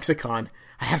in my lexicon.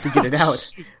 I have to get it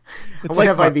out. What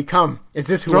have I become? Is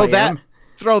this who I am?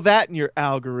 Throw that in your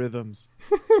algorithms.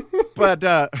 But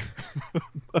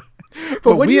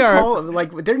what do you call,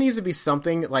 like, there needs to be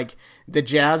something like the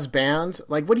jazz band.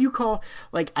 Like, what do you call,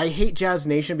 like, I hate Jazz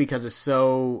Nation because it's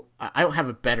so, I don't have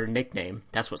a better nickname.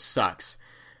 That's what sucks.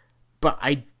 But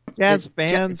jazz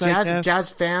fans,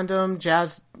 jazz fandom,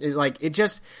 jazz, like, it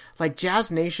just, like,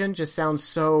 Jazz Nation just sounds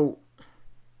so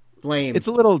lame. It's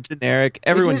a little generic.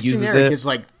 Everyone uses generic. It. It's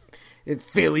like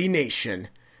Philly Nation,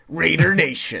 Raider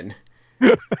Nation,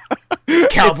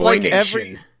 Cowboy like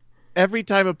Nation. Every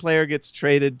time a player gets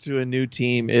traded to a new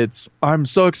team, it's, I'm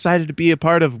so excited to be a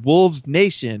part of Wolves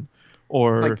Nation,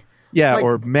 or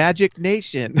or Magic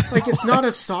Nation. Like, it's not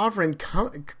a sovereign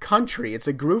country; it's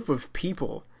a group of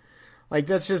people. Like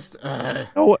that's just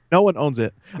No one owns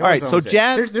it. All right, so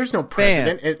Jazz. There's no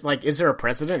president. Is there a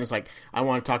president? It's like I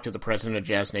want to talk to the president of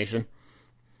Jazz Nation.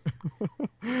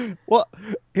 Well,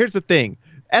 here's the thing.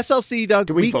 SLC Dunk,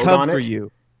 Do we vote come on for it?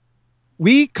 you.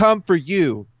 We come for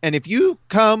you. And if you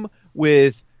come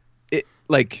with it,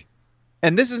 like,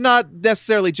 and this is not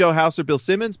necessarily Joe House or Bill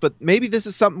Simmons, but maybe this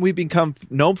is something we've become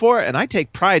known for, and I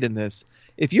take pride in this.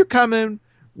 If you're coming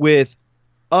with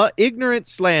ignorant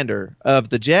slander of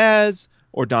the Jazz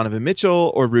or Donovan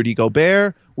Mitchell or Rudy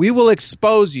Gobert, we will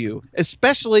expose you,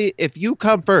 especially if you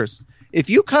come first. If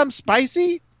you come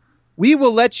spicy, we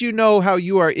will let you know how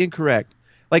you are incorrect.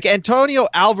 Like Antonio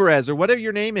Alvarez or whatever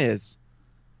your name is.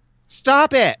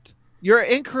 Stop it. You're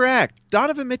incorrect.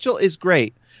 Donovan Mitchell is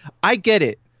great. I get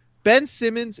it. Ben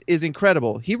Simmons is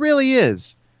incredible. He really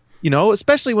is. You know,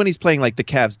 especially when he's playing like the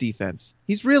Cavs defense.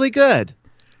 He's really good.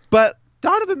 But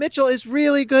Donovan Mitchell is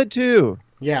really good too.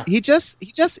 Yeah. He just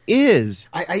is.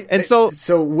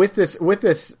 So with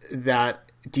this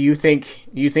that do you think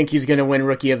he's going to win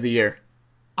Rookie of the Year?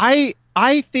 I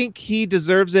think he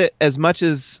deserves it as much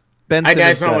as Ben Simmons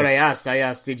That's not does. what I asked. I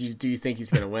asked, do you think he's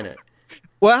going to win it?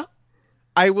 Well,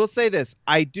 I will say this.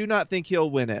 I do not think he'll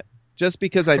win it just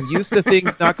because I'm used to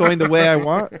things not going the way I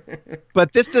want.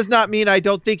 But this does not mean I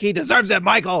don't think he deserves it,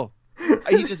 Michael.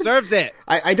 He deserves it.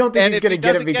 I don't think he's going to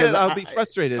get it because I'll be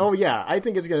frustrated. Oh, yeah. I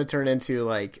think it's going to turn into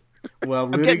like, well,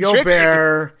 Rudy getting Gobert.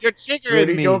 triggered. You're triggering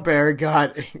Rudy me. Gobert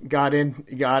got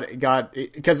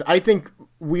because I think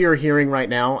we are hearing right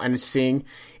now and seeing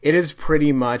it is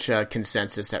pretty much a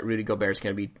consensus that Rudy Gobert is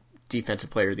going to be Defensive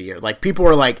Player of the Year. Like people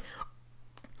are like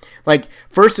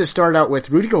first it started out with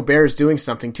Rudy Gobert is doing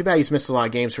something. Too bad he's missed a lot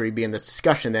of games for he'd be in this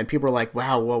discussion. Then people are like,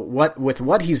 wow, well,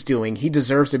 what he's doing, he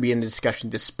deserves to be in the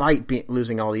discussion despite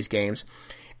losing all these games.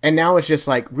 And now it's just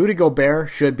like Rudy Gobert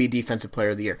should be Defensive Player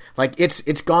of the Year. Like it's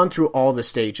gone through all the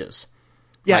stages.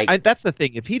 Yeah, Like, that's the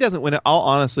thing. If he doesn't win it, I'll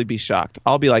honestly be shocked.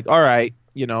 I'll be like, all right,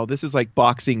 you know, this is like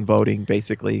boxing voting,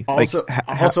 basically. Also,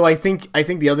 I think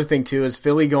the other thing too is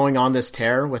Philly going on this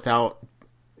tear without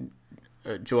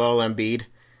Joel Embiid.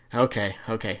 Okay.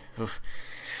 Oof.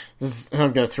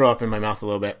 I'm gonna throw up in my mouth a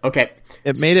little bit. Okay,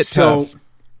 it made it tough.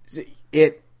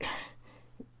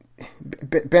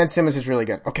 Ben Simmons is really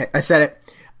good. Okay, I said it.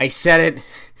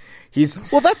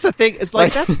 He's Well, that's the thing. It's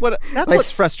like that's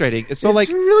what's frustrating. So it's like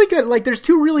really good. Like there's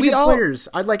two really good players.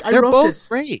 I they're wrote both this.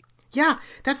 great. Yeah,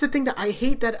 that's the thing that I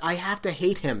hate, that I have to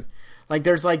hate him. Like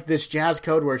there's like this Jazz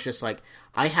code where it's just like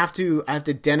I have to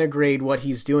denigrate what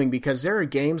he's doing because there are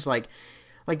games like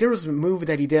there was a move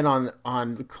that he did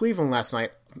on Cleveland last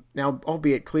night. Now,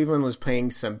 albeit Cleveland was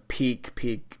playing some peak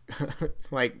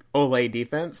like Olay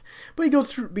defense, but he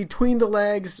goes through between the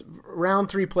legs, round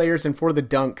three players, and for the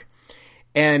dunk,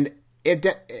 and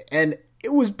it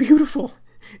was beautiful.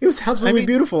 It was absolutely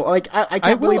beautiful. Like I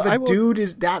can't believe a dude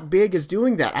is that big is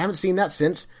doing that. I haven't seen that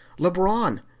since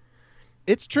LeBron.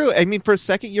 It's true. I mean, for a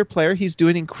second-year player, he's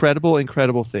doing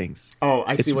incredible things. Oh,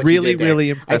 I see what really, you did there. really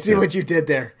impressive. I see what you did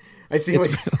there.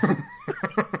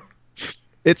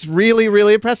 It's really,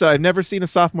 really impressive. I've never seen a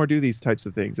sophomore do these types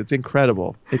of things. It's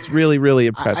incredible. It's really, really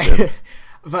impressive.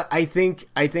 But I think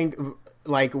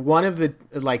like one of the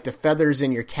the feathers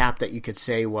in your cap that you could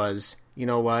say was, you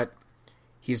know what?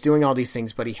 He's doing all these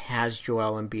things, but he has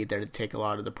Joel Embiid there to take a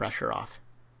lot of the pressure off.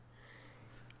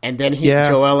 And then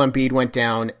Joel Embiid went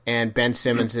down, and Ben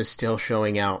Simmons is still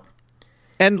showing out.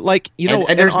 And like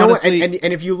and there's honestly,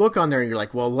 and if you look on there, you're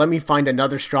like, well, let me find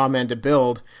another straw man to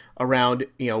build around.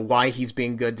 Why he's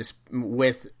being good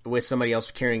with somebody else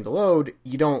carrying the load.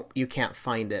 You can't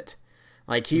find it.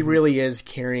 Like he really is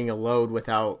carrying a load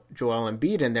without Joel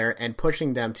Embiid in there and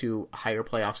pushing them to higher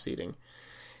playoff seeding.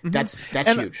 That's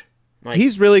huge. Like,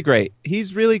 he's really great.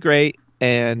 He's really great,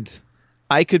 and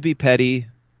I could be petty.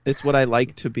 It's what I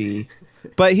like to be,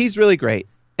 but he's really great.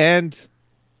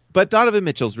 But Donovan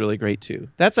Mitchell's really great too.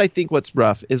 That's, I think, what's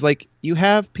rough is like you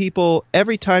have people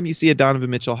every time you see a Donovan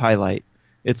Mitchell highlight,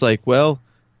 it's like, well,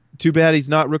 too bad he's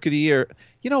not Rookie of the Year.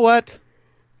 You know what?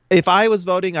 If I was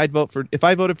voting, if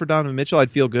I voted for Donovan Mitchell,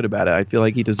 I'd feel good about it. I feel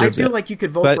like he deserves it. I feel like you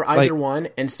could vote for either one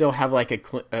and still have like a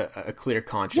clear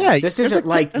conscience. Yeah, this isn't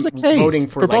like voting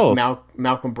for both.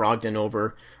 Malcolm Brogdon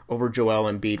over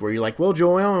Joel Embiid, where you're like, well,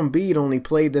 Joel Embiid only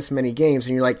played this many games,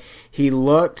 and you're like, he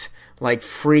looked like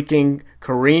freaking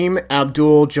Kareem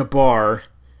Abdul-Jabbar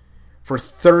for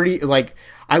 30. Like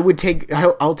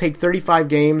I'll take 35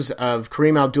 games of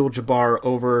Kareem Abdul-Jabbar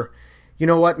over. You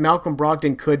know what? Malcolm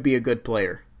Brogdon could be a good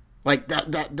player. Like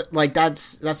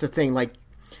that's the thing.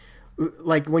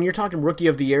 Like when you're talking Rookie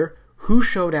of the Year, who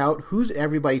showed out? Who's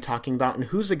everybody talking about? And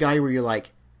who's the guy where you're like,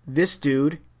 this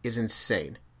dude is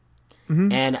insane?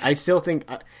 Mm-hmm. And I still think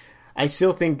I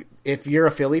still think if you're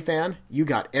a Philly fan, you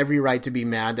got every right to be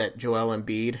mad that Joel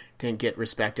Embiid didn't get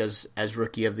respect as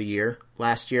Rookie of the Year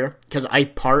last year. Because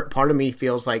part of me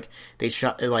feels like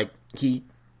he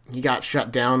got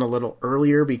shut down a little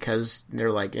earlier because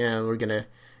they're like, yeah, we're gonna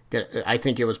get. I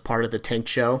think it was part of the tank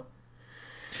show.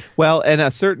 Well, and a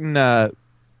certain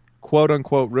quote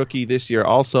unquote rookie this year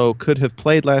also could have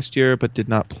played last year, but did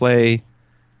not play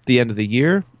the end of the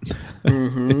year.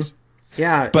 Mm-hmm.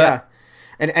 Yeah, but. Yeah.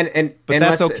 And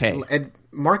that's okay. And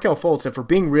Markelle Fultz, if we're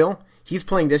being real, he's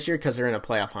playing this year because they're in a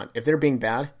playoff hunt. If they're being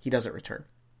bad, he doesn't return.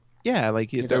 Yeah,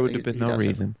 there would have been no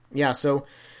reason. Yeah, so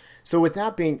with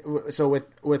that being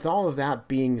with all of that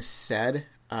being said,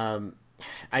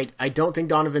 I don't think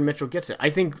Donovan Mitchell gets it. I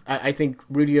think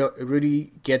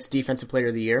Rudy gets Defensive Player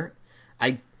of the Year.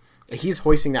 He's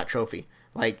hoisting that trophy.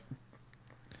 Like,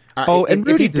 and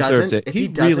Rudy deserves it. If he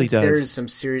doesn't, really does. There is some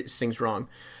serious things wrong.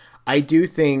 I do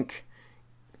think.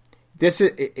 This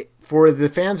is for the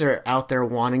fans that are out there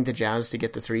wanting the Jazz to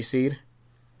get the 3 seed.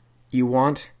 You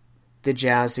want the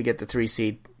Jazz to get the 3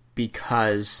 seed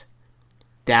because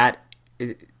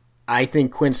I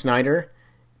think Quinn Snyder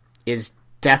is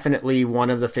definitely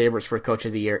one of the favorites for Coach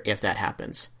of the Year if that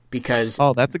happens. Because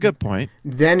that's a good point.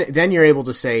 Then you're able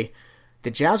to say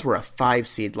the Jazz were a 5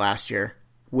 seed last year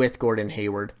with Gordon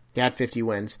Hayward. They had 50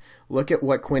 wins. Look at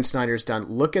what Quinn Snyder's done.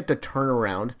 Look at the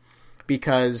turnaround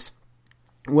because.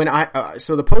 When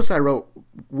so the post I wrote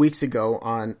weeks ago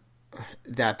on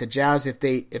that the Jazz if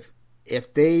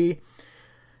they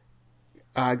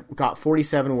got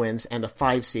 47 wins and the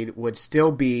 5 seed would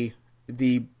still be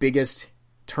the biggest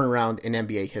turnaround in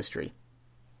NBA history.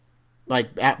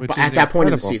 Like at that point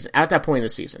in the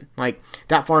season, like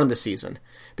that far in the season,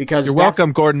 because you're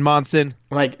welcome, Gordon Monson.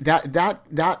 Like that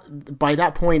by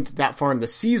that point, that far in the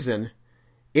season,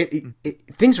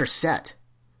 things are set.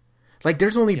 Like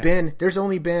there's only been,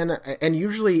 and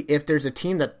usually if there's a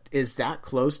team that is that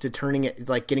close to turning it,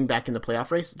 like getting back in the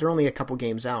playoff race, they're only a couple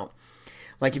games out.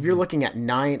 Like if you're looking at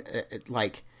 9,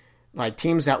 like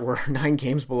teams that were 9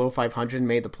 games below 500 and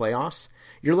made the playoffs,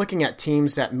 you're looking at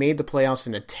teams that made the playoffs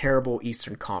in a terrible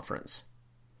Eastern Conference,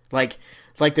 like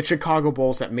the Chicago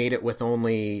Bulls that made it with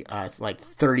only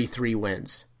 33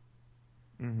 wins,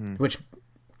 which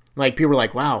like people were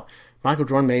like, wow. Michael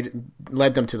Jordan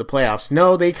led them to the playoffs.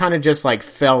 No, they kind of just like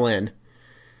fell in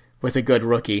with a good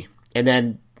rookie, and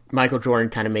then Michael Jordan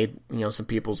kind of made some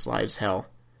people's lives hell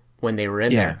when they were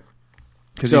in there.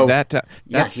 Because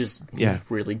he's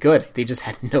really good. They just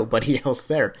had nobody else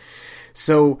there.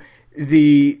 So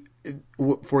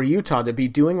for Utah to be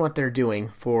doing what they're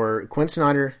doing, for Quinn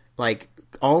Snyder, like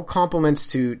all compliments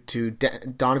to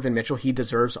Donovan Mitchell. He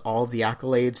deserves all of the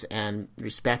accolades and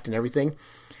respect and everything,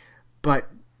 but.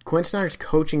 Quinn Snyder's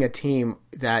coaching a team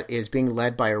that is being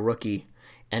led by a rookie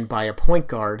and by a point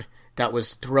guard that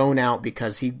was thrown out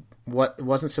because he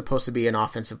wasn't supposed to be an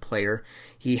offensive player.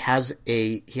 He has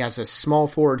a small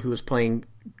forward who was playing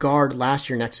guard last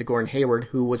year next to Gordon Hayward,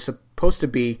 who was supposed to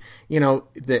be the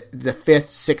 5th,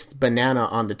 6th banana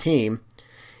on the team,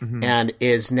 and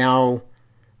is now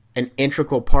an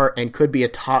integral part and could be a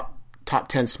top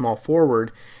 10 small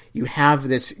forward. You have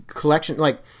this collection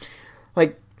like.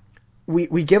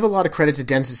 We give a lot of credit to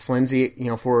Dennis Lindsey,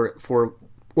 for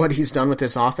what he's done with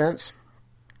this offense,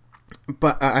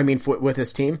 but with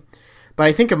his team. But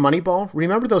I think of Moneyball.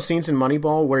 Remember those scenes in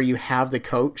Moneyball where you have the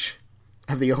coach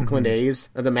of the Oakland A's,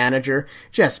 the manager,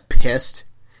 just pissed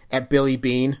at Billy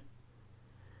Beane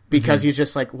because he's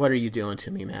just like, "What are you doing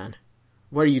to me, man?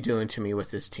 What are you doing to me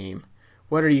with this team?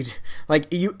 What are you like?"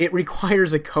 It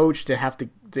requires a coach to have to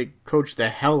coach the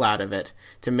hell out of it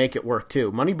to make it work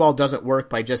too. Moneyball doesn't work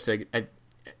by just an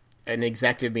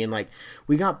executive being like,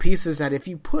 "We got pieces that if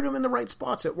you put them in the right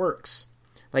spots, it works."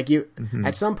 Like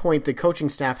at some point, the coaching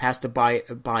staff has to buy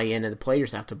in, and the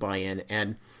players have to buy in,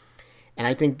 and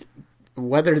I think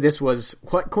whether this was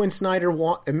what Quinn Snyder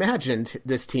imagined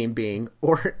this team being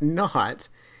or not,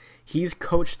 he's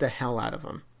coached the hell out of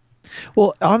them.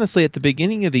 Well, honestly, at the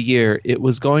beginning of the year, it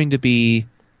was going to be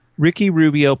Ricky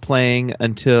Rubio playing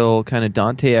until kind of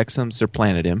Dante Exum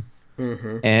supplanted him.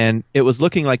 And it was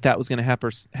looking like that was going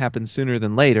to happen sooner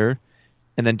than later.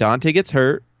 And then Dante gets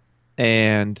hurt,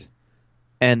 and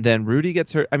then Rudy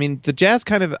gets hurt. I mean,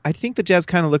 I think the Jazz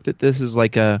kind of looked at this as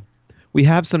like we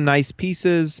have some nice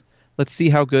pieces. Let's see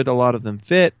how good a lot of them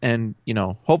fit. And,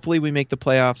 hopefully we make the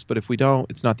playoffs, but if we don't,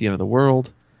 it's not the end of the world.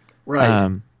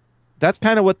 Right. That's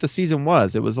kind of what the season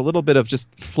was. It was a little bit of just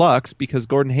flux because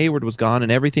Gordon Hayward was gone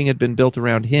and everything had been built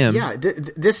around him. Yeah,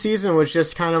 this season was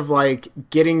just kind of like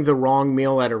getting the wrong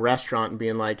meal at a restaurant and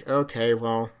being like, okay,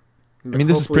 well... I mean,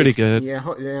 this is pretty good. Yeah,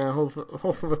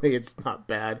 hopefully it's not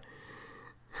bad.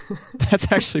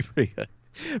 That's actually pretty good.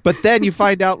 But then you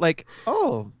find out, like,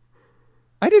 oh,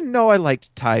 I didn't know I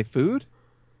liked Thai food.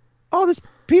 Oh, this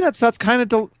peanut sauce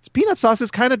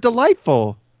is kind of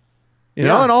delightful, you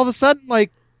know. And all of a sudden,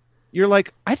 like, you're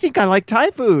like, I think I like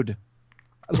Thai food.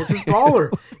 This is baller.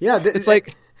 Yeah, it's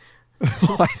like,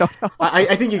 I don't know.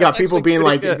 I think you got people being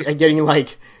like,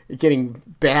 getting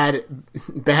bad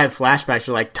flashbacks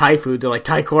to like Thai food. They're like,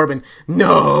 Ty Corbin,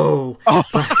 no. Oh.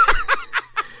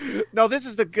 No, this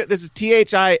is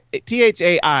THAI.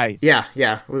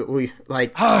 Yeah. We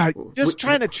like.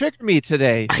 Trying to trick me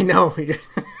today. I know.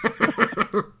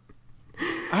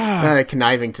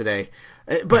 Conniving today.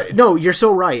 But no, you're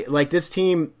so right. Like this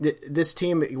team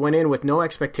went in with no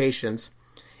expectations,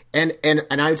 and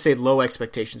I would say low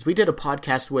expectations. We did a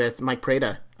podcast with Mike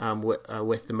Prada,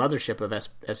 with the mothership of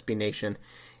SB Nation,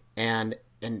 and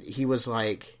he was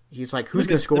like, who's going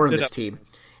to score on this team?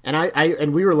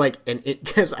 And we were like,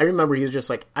 because I remember he was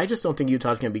just like, I just don't think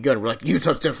Utah's going to be good. And we're like,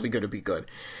 Utah's definitely going to be good.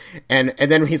 And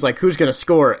then he's like, who's going to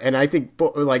score? And I think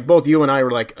both you and I were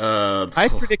like, I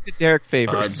predicted Derek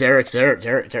Favors. Derek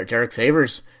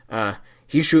Favors.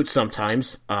 He shoots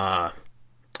sometimes. I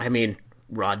mean,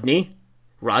 Rodney.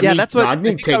 Yeah, that's what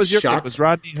Rodney takes shots. Was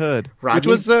Rodney Hood, which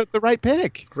was the right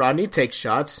pick. Rodney takes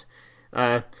shots.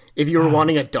 If you were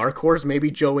wanting a dark horse,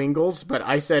 maybe Joe Ingles. But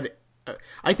I said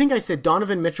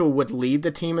Donovan Mitchell would lead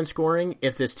the team in scoring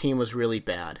if this team was really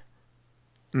bad.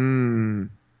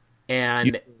 And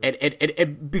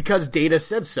because data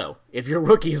said so. If your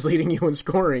rookie is leading you in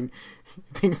scoring,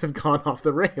 things have gone off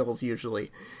the rails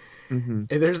usually. Mm-hmm.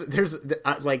 And there's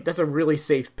like that's a really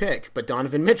safe pick, but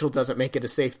Donovan Mitchell doesn't make it a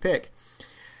safe pick.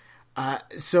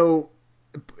 So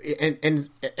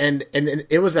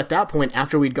it was at that point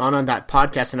after we'd gone on that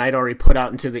podcast and I'd already put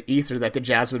out into the ether that the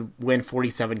Jazz would win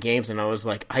 47 games, and I was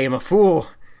like, I am a fool.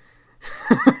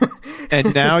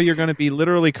 And now you're going to be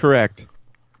literally correct.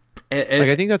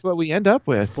 I think that's what we end up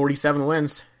with. 47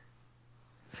 wins.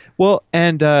 Well,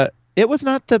 and it was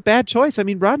not the bad choice. I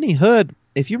mean, Rodney Hood,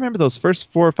 if you remember those first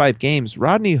 4 or 5 games,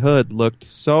 Rodney Hood looked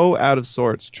so out of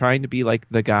sorts trying to be like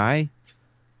the guy.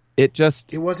 It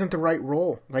wasn't the right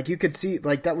role. Like you could see,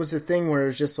 like that was the thing where it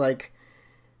was just like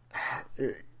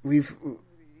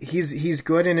he's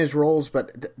good in his roles,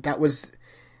 but that was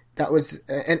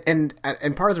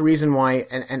and part of the reason why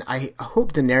and I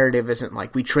hope the narrative isn't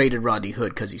like we traded Rodney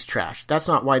Hood because he's trash. That's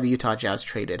not why the Utah Jazz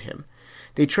traded him.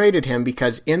 They traded him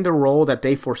because in the role that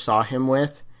they foresaw him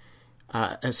in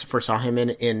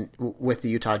with the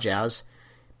Utah Jazz,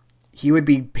 he would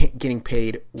be getting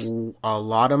paid a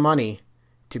lot of money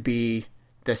to be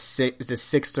the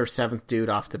 6th or 7th dude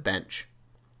off the bench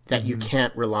that you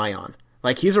can't rely on.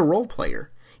 Like he's a role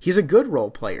player. He's a good role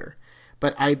player.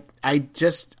 But I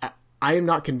am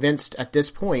not convinced at this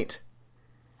point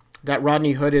that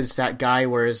Rodney Hood is that guy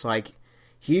where it's like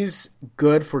he's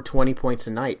good for 20 points a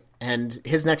night. And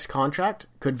his next contract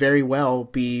could very well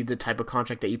be the type of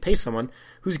contract that you pay someone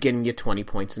who's getting you 20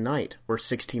 points a night or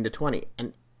 16 to 20.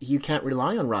 And you can't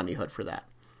rely on Rodney Hood for that.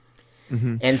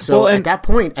 Mm-hmm. And so at that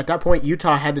point,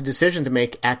 Utah had the decision to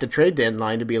make at the trade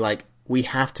deadline to be like, we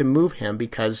have to move him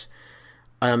because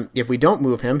if we don't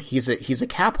move him, he's a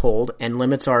cap hold and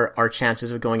limits our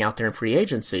chances of going out there in free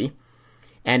agency.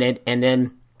 And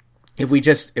then if we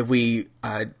just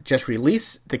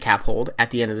release the cap hold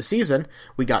at the end of the season,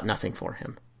 we got nothing for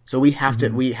him. So we have to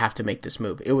make this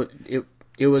move.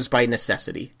 It was by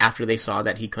necessity after they saw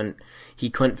that he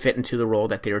couldn't fit into the role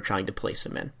that they were trying to place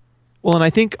him in. Well, and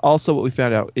I think also what we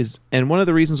found out is, and one of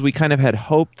the reasons we kind of had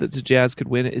hope that the Jazz could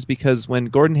win it is because when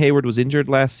Gordon Hayward was injured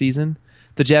last season,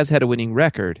 the Jazz had a winning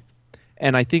record.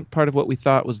 And I think part of what we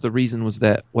thought was the reason was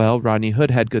that, well, Rodney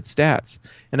Hood had good stats.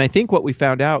 And I think what we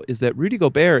found out is that Rudy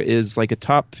Gobert is like a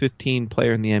top 15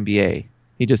 player in the NBA.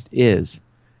 He just is.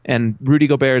 And Rudy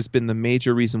Gobert has been the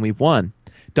major reason we've won.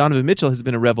 Donovan Mitchell has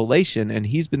been a revelation, and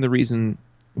he's been the reason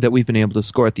that we've been able to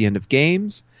score at the end of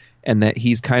games, and that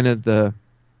he's kind of the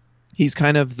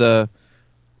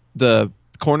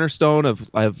cornerstone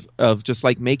of just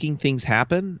like making things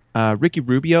happen. Ricky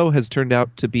Rubio has turned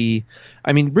out to be,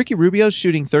 I mean, Ricky Rubio's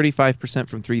shooting 35%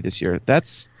 from 3 this year. That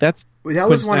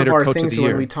was one of our things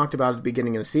when we talked about at the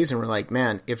beginning of the season. We're like,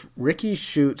 man, if Ricky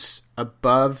shoots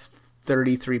above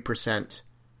 33%,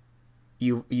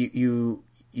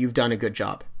 you've done a good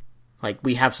job. Like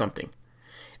we have something,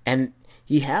 and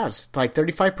he has like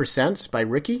 35% by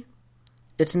Ricky.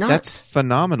 It's nuts. That's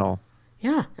phenomenal.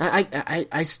 Yeah,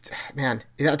 man,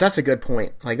 that's a good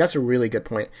point. Like, that's a really good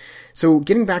point. So,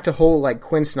 getting back to whole, like,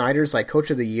 Quinn Snyder's, like,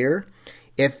 Coach of the Year,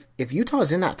 if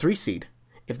Utah's in that 3 seed,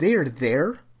 if they are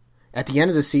there at the end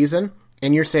of the season,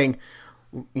 and you're saying,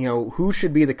 you know, who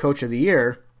should be the Coach of the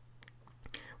Year,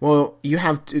 Well, you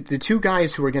have the two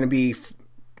guys who are going to be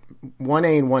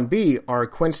 1A and 1B are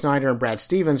Quinn Snyder and Brad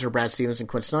Stevens, or Brad Stevens and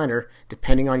Quinn Snyder,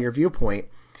 depending on your viewpoint.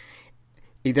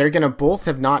 They're going to both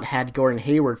have not had Gordon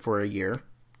Hayward for a year.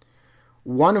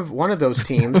 One of those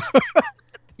teams.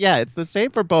 Yeah, it's the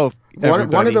same for both.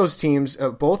 One of those teams,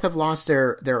 both have lost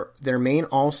their main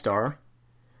all-star,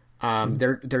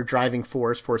 their driving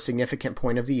force for a significant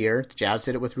point of the year. The Jazz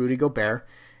did it with Rudy Gobert.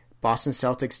 Boston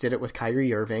Celtics did it with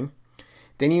Kyrie Irving.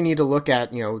 Then you need to look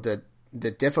at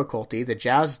the difficulty. The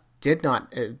Jazz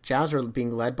Jazz are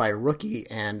being led by a rookie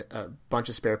and a bunch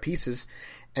of spare pieces.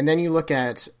 And then you look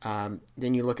at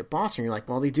Boston. You're like,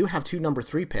 well, they do have 2 number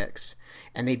 3 picks,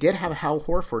 and they did have Hal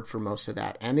Horford for most of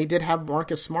that, and they did have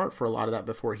Marcus Smart for a lot of that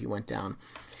before he went down.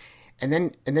 And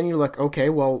then you look, okay,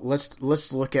 well,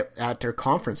 let's look at their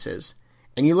conferences,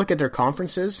 and you look at their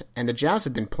conferences, and the Jazz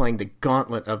have been playing the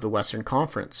gauntlet of the Western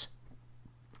Conference,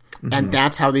 and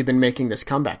that's how they've been making this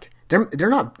comeback. They're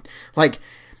not like,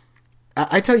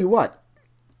 I tell you what.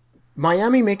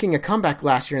 Miami making a comeback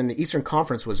last year in the Eastern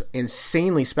Conference was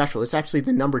insanely special. It's actually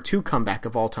the number 2 comeback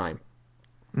of all time.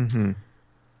 Mm-hmm.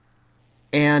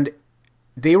 And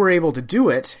they were able to do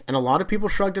it, and a lot of people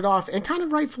shrugged it off, and kind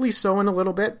of rightfully so in a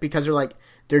little bit, because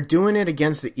they're doing it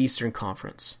against the Eastern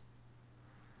Conference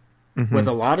with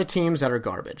a lot of teams that are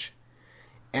garbage.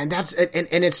 And that's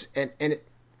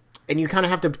and you kind of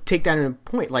have to take that into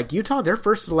point. Like Utah, their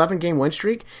first 11-game win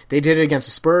streak, they did it against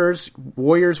the Spurs,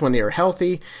 Warriors when they were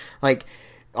healthy, like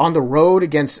on the road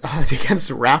against the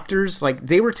Raptors. Like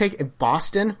they were taking,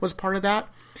 Boston was part of that.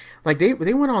 Like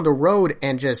they went on the road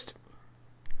and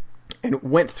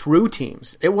went through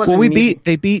teams. It wasn't. Well,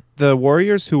 they beat the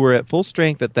Warriors, who were at full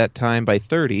strength at that time, by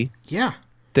 30. Yeah,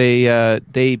 they had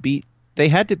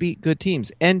to beat good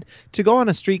teams, and to go on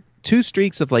a streak. 2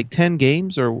 streaks of like 10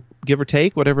 games, or give or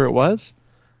take, whatever it was,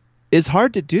 is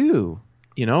hard to do.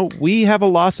 We've had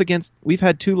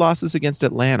 2 losses against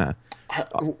Atlanta.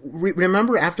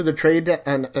 Remember after the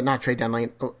not trade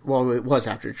deadline, well, it was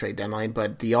after the trade deadline,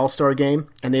 but the All-Star game,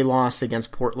 and they lost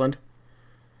against Portland.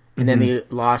 And then they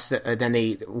lost, then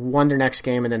they won their next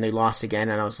game, and then they lost again,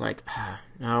 and I was like,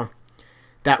 no.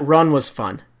 That run was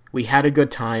fun. We had a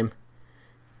good time.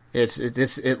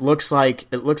 It looks like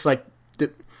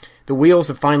the wheels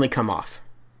have finally come off.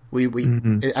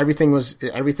 Everything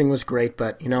was great,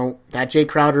 but that Jay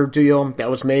Crowder deal that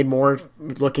was made more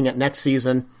looking at next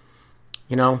season.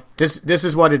 This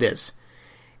is what it is.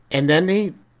 And then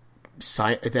they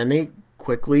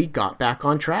quickly got back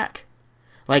on track.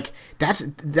 Like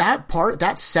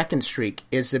that second streak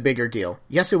is the bigger deal.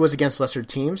 Yes, it was against lesser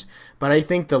teams, but I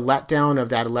think the letdown of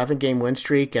that 11-game win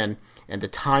streak and the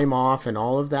time off and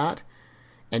all of that,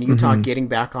 and Utah getting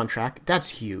back on track, that's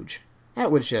huge.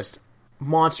 That was just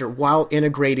monster while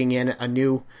integrating in a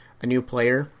new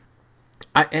player.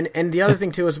 And the other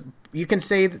thing too is you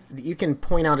can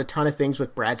point out a ton of things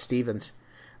with Brad Stevens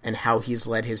and how he's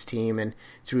led his team and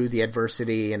through the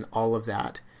adversity and all of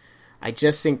that. I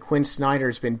just think Quinn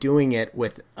Snyder's been doing it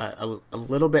with a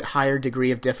little bit higher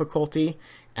degree of difficulty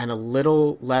and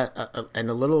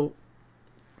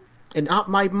and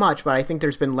not by much, but I think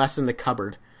there's been less in the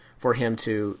cupboard for him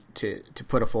to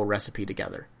put a full recipe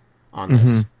together on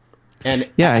this. And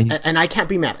and I can't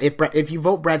be mad. If you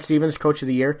vote Brad Stevens Coach of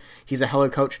the Year, he's a hell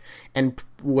of a coach and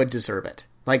would deserve it.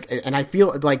 And I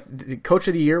feel like the Coach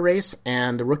of the Year race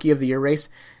and the Rookie of the Year race,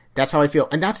 that's how I feel.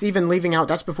 And that's even leaving out,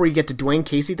 that's before you get to Dwayne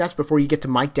Casey, that's before you get to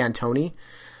Mike D'Antoni.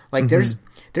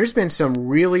 There's been some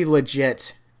really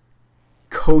legit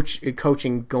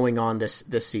coaching going on this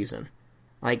season.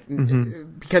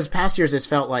 Because past years it's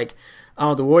felt like,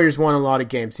 oh, the Warriors won a lot of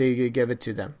games, so you give it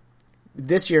to them.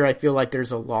 This year I feel like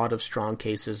there's a lot of strong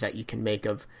cases that you can make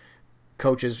of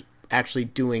coaches actually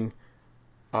doing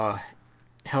a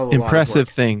hell of a impressive lot of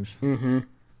work. Things.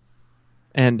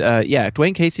 And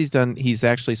Dwayne Casey's he's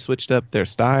actually switched up their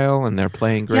style, and they're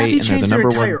playing great. They and they're the changed their number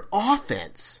entire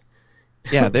offense.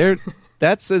 Yeah,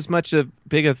 that's as much a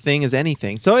big a thing as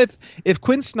anything. So if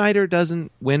Quinn Snyder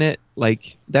doesn't win it,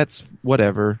 that's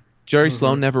whatever. Jerry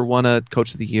Sloan never won a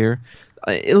Coach of the Year.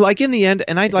 In the end,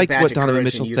 and I like what Donovan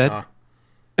Mitchell said.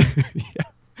 Yeah.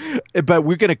 But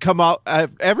we're going to come out,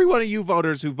 every one of you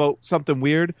voters who vote something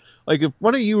weird, if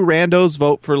one of you randos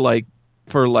vote for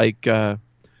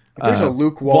there's a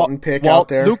Luke Walton pick out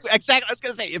there. Exactly. I was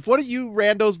going to say, if one of you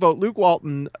randos vote Luke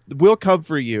Walton, we'll come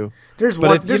for you. There's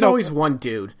always one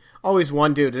dude. Always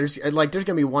one dude. There's going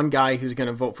to be one guy who's going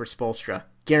to vote for Spoelstra.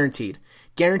 Guaranteed.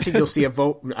 You'll see a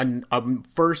vote,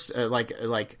 first, a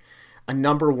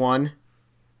number 1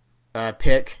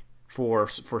 pick for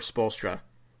Spoelstra.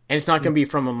 And it's not going to be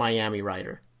from a Miami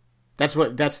writer. That's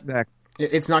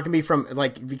It's not going to be from,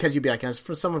 like, because you'd be like, it's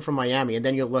from someone from Miami, and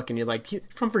then you'll look and you're like,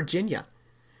 from Virginia.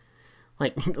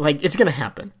 Like it's going to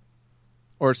happen.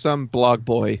 Or some blog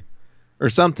boy or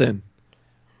something.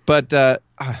 But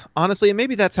honestly, and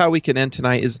maybe that's how we can end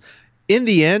tonight, is in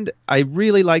the end, I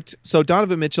really liked, so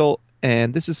Donovan Mitchell,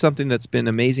 and this is something that's been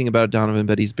amazing about Donovan,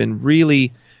 but he's been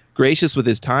really gracious with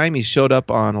his time. He showed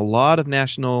up on a lot of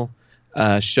national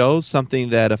shows, something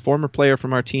that a former player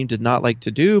from our team did not like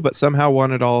to do, but somehow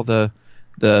wanted all the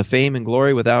fame and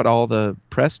glory without all the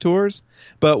press tours.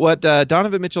 But what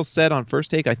Donovan Mitchell said on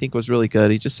First Take, I think, was really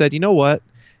good. He just said, you know what?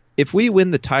 If we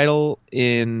win the title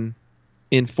in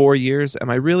 4 years, am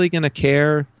I really going to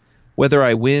care whether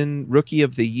I win Rookie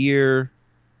of the Year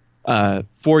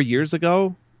 4 years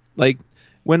ago? Like,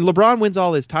 when LeBron wins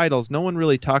all his titles, no one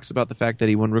really talks about the fact that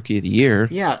he won Rookie of the Year.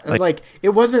 Yeah, like it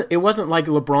wasn't like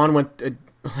LeBron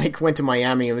went to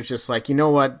Miami and was just like, you know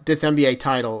what, this NBA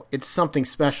title, it's something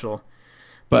special.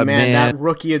 But man, that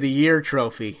Rookie of the Year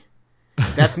trophy,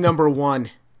 that's number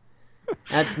one.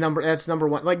 That's number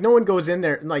one. Like, no one goes in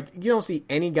there, like, you don't see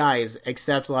any guys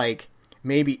except like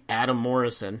maybe Adam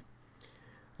Morrison,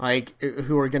 like,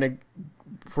 who are gonna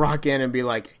rock in and be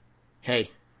like,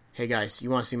 hey guys, you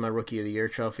want to see my Rookie of the Year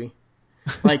trophy?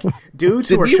 Like, dudes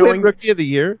who are Did he showing win Rookie of the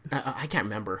Year? I can't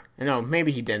remember. No,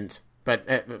 maybe he didn't. But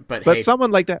hey, someone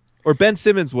like that, or Ben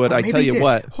Simmons would. I tell you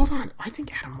what. Hold on, I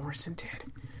think Adam Morrison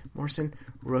did. Morrison,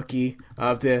 Rookie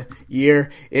of the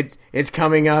Year. It's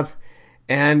coming up,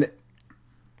 and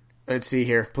let's see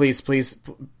here. Please.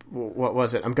 What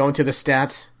was it? I'm going to the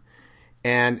stats,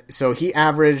 and so he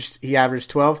averaged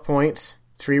 12 points,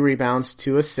 3 rebounds,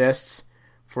 2 assists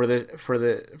for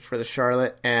the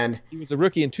Charlotte, and he was a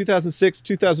rookie in 2006,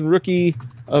 2000 Rookie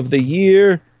of the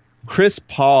Year. Chris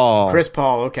Paul,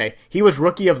 okay. He was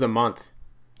Rookie of the Month.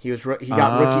 He got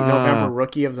November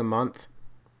Rookie of the Month.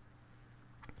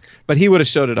 But he would have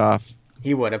showed it off.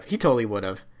 He would have. He totally would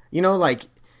have. You know, like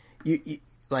you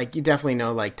definitely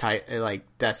know, like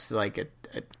that's like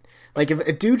if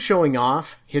a dude showing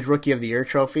off his Rookie of the Year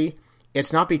trophy,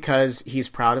 it's not because he's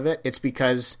proud of it. It's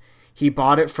because he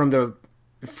bought it from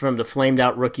the flamed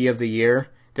out Rookie of the Year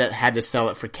that had to sell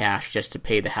it for cash just to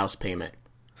pay the house payment.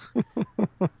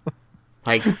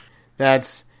 Like,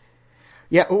 that's,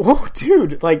 yeah. Oh,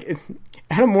 dude, like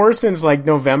Adam Morrison's like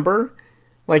November,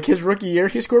 like his rookie year,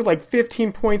 he scored like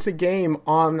 15 points a game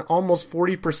on almost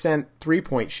 40%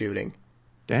 3-point shooting.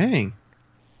 Dang.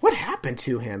 What happened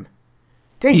to him?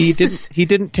 Dang, he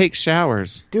didn't take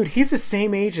showers. Dude, he's the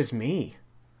same age as me.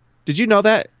 Did you know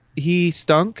that he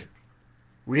stunk?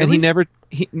 Really? And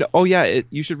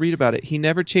you should read about it. He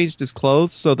never changed his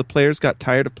clothes, so the players got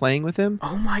tired of playing with him.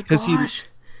 Oh my gosh.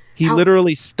 He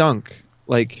literally stunk.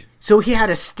 Like, so he had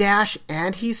a stash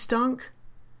and he stunk?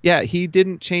 Yeah, he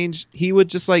didn't change. He would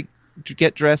just like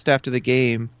get dressed after the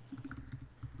game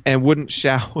and wouldn't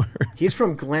shower. He's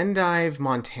from Glendive,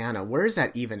 Montana. Where is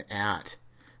that even at?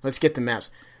 Let's get the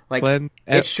maps. Like,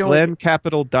 it's showing Glen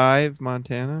Capital Dive,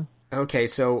 Montana. Okay,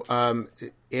 so I'm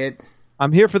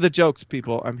here for the jokes,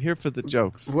 people. I'm here for the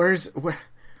jokes. Where's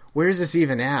this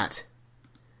even at?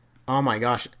 Oh my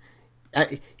gosh,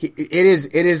 it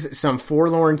is some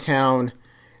forlorn town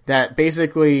that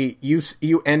basically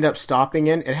you end up stopping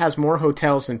in. It has more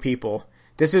hotels than people.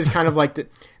 This is kind of like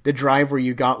the drive where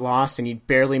you got lost and you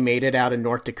barely made it out of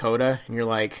North Dakota, and you're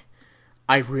like,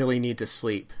 I really need to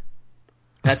sleep.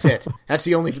 That's it. That's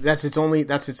its only.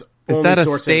 Is that a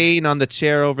stain on the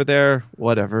chair over there?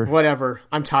 Whatever.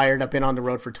 I'm tired. I've been on the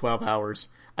road for 12 hours.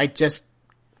 I just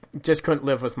couldn't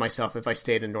live with myself if I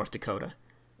stayed in North Dakota.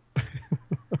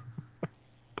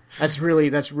 That's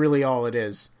really all it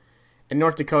is. In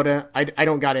North Dakota, I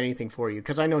don't got anything for you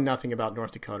because I know nothing about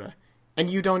North Dakota. And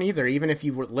you don't either, even if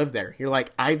you live there. You're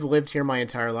like, I've lived here my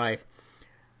entire life.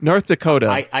 North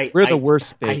Dakota, we're the worst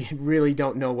state. I really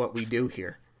don't know what we do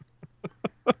here.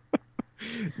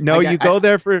 No, you go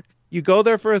there for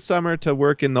a summer to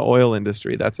work in the oil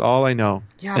industry. That's all I know.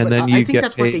 Yeah, and then I think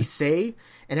that's paid. What they say,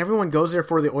 and everyone goes there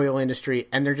for the oil industry,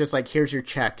 and they're just like, "Here's your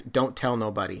check. Don't tell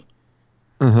nobody."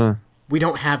 We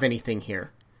don't have anything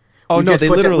here. Oh no, they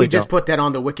literally we just put that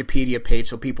on the Wikipedia page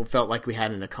so people felt like we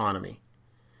had an economy.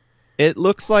 It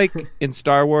looks like in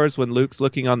Star Wars when Luke's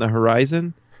looking on the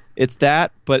horizon. It's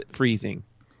that, but freezing.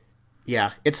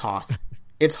 Yeah, it's Hoth.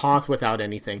 It's Hoth without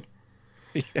anything.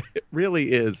 Yeah, it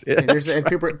really is. And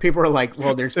people are like,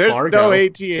 well, there's Fargo. No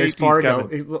AT-ATs there's Fargo.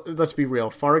 Coming. Let's be real.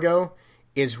 Fargo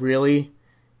is really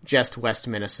just West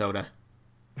Minnesota.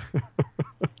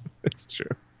 It's true.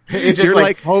 It's just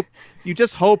You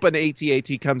just hope an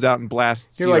AT-AT comes out and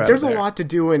blasts You're you like, out there's of a there. lot to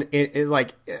do in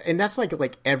like, and that's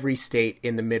like every state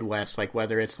in the Midwest, like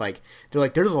whether it's like, they're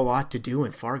like, there's a lot to do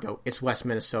in Fargo. It's West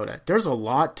Minnesota. There's a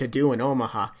lot to do in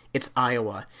Omaha. It's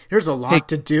Iowa. There's a lot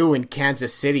to do in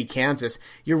Kansas City, Kansas.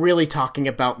 You're really talking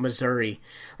about Missouri.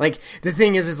 Like, the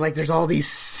thing is like, there's all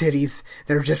these cities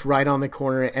that are just right on the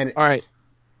corner. And All right.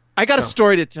 I got a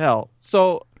story to tell.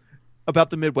 So, about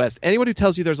the Midwest. Anyone who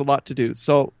tells you there's a lot to do.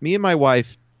 So, me and my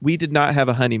wife, we did not have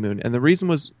a honeymoon. And the reason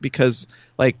was because,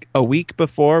 like, a week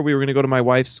before, we were going to go to my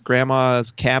wife's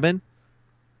grandma's cabin.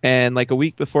 And, like, a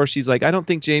week before, she's like, I don't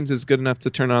think James is good enough to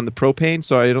turn on the propane,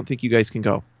 so I don't think you guys can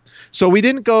go. So, we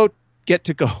didn't get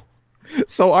to go.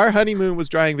 So, our honeymoon was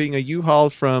driving a U-Haul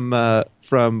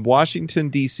from Washington,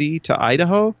 D.C. to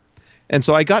Idaho. And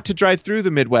so, I got to drive through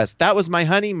the Midwest. That was my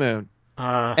honeymoon.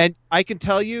 And I can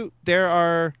tell you, there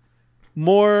are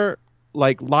more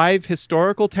like live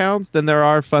historical towns than there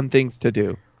are fun things to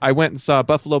do. I went and saw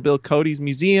Buffalo Bill Cody's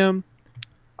museum.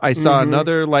 I saw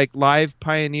another like live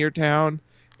pioneer town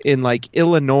in like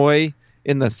Illinois,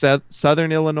 in the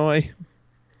southern Illinois.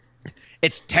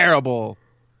 It's terrible.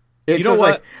 It's you know just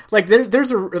what? Like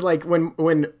there's a like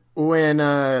when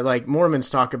like Mormons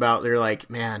talk about, they're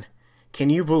like, man, can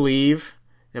you believe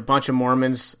a bunch of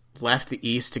Mormons left the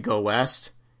east to go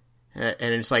west? And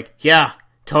it's like, yeah,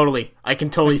 totally. I can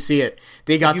totally see it.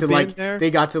 They got to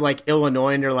like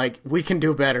Illinois, and they're like, we can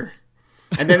do better.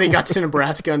 And then they got to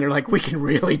Nebraska, and they're like, we can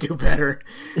really do better.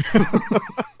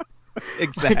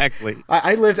 Exactly.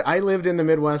 Like, I lived in the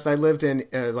Midwest. I lived in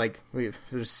there's a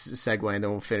segue, and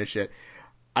then we'll finish it.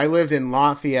 I lived in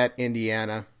Lafayette,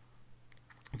 Indiana.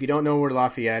 If you don't know where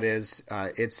Lafayette is,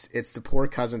 it's the poor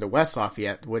cousin to West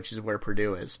Lafayette, which is where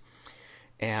Purdue is.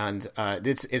 And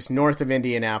it's north of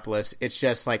Indianapolis. It's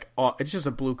just it's just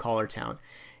a blue collar town,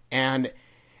 and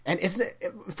it's,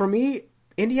 for me,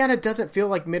 Indiana doesn't feel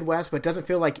like Midwest, but doesn't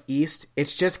feel like East.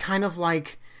 It's just kind of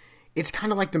like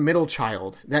the middle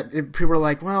child that people are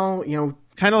like, well, you know,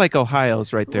 Kind of like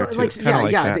Ohio's right there too. like,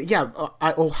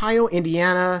 Ohio,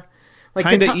 Indiana. Like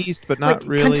kind of east, but not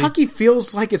really. Kentucky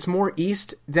feels like it's more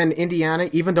east than Indiana,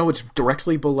 even though it's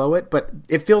directly below it. But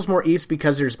it feels more east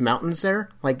because there's mountains there.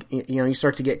 Like, you know, you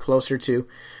start to get closer to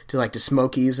like the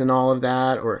Smokies and all of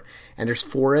that, and there's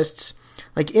forests.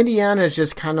 Like, Indiana is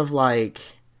just kind of like,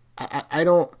 I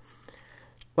don't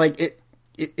like it.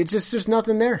 It's just, there's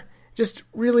nothing there. Just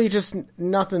really just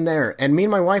nothing there. And me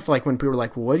and my wife, like, when people were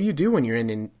like, well, what do you do when you're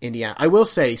in Indiana? I will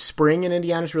say spring in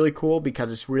Indiana is really cool because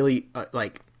it's really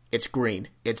it's green.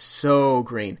 It's so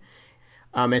green.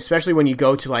 Especially when you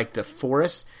go to like the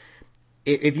forest.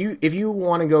 If you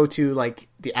want to go to like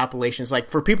the Appalachians, like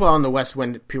for people out in the West,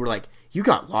 when people are like, you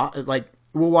got lost, like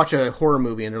we'll watch a horror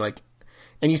movie and they're like,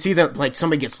 and you see that like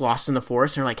somebody gets lost in the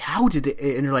forest and they're like, how did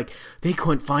they? And they're like, they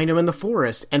couldn't find him in the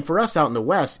forest. And for us out in the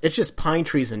West, it's just pine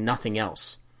trees and nothing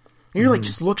else. And you're like,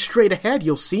 just look straight ahead,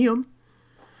 you'll see them.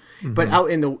 But out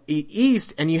in the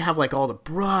east, and you have like all the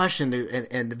brush and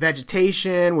the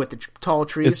vegetation with the tall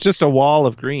trees. It's just a wall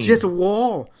of green. Just a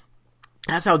wall.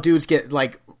 That's how dudes get,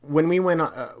 like, when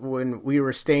we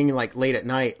were staying like late at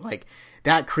night, like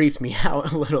that creeped me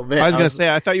out a little bit.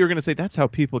 I thought you were gonna say that's how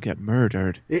people get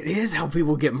murdered. It is how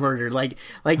people get murdered. Like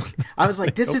I was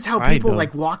like, this is how kind people of.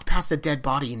 like walked past a dead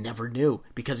body and never knew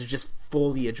because there's just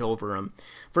foliage over them.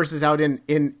 Versus out in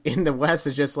the West,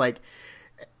 it's just like,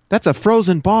 that's a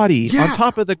frozen body Yeah. on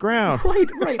top of the ground. Right.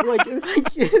 Like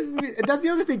that's the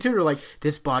other thing too. They're like,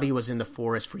 this body was in the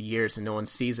forest for years and no one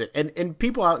sees it. And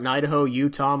people out in Idaho,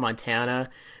 Utah, Montana,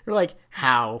 they're like,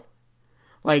 how?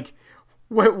 Like,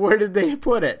 where did they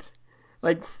put it?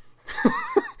 Like,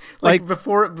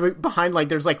 behind, like,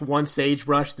 there's like one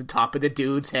sagebrush, the top of the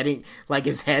dude's heading, like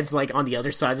his head's like on the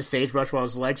other side of the sagebrush while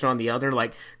his legs are on the other.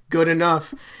 Like, good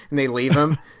enough, and they leave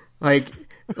him. like.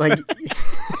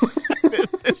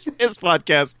 This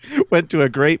podcast went to a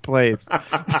great place.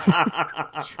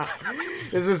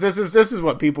 This is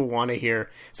what people want to hear.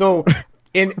 So,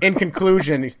 in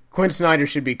conclusion, Quinn Snyder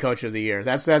should be coach of the year.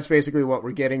 That's basically what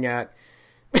we're getting at.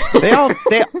 They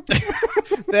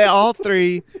all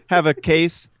three have a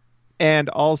case, and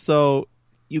also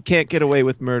you can't get away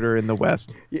with murder in the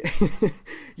West.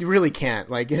 You really can't.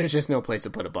 Like, there's just no place to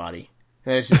put a body.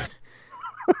 It's just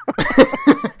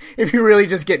if you really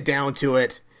just get down to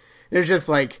it. There's just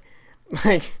like,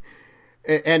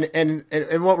 and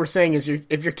what we're saying is,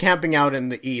 if you're camping out in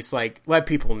the East, like, let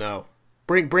people know,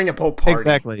 bring a whole party.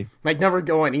 Exactly. Like, never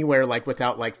go anywhere like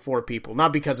without like 4 people.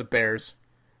 Not because of bears.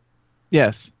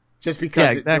 Yes. Just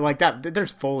because exactly. like that.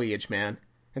 There's foliage, man.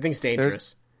 I think it's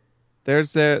dangerous.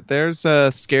 There's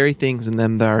scary things in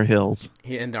them that are hills.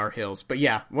 And our hills. But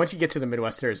yeah, once you get to the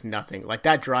Midwest, there's nothing. Like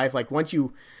that drive, like once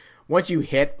you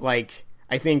hit, like,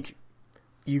 I think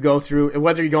you go through,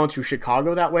 whether you're going through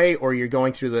Chicago that way or you're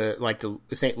going through the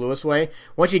St. Louis way,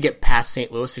 once you get past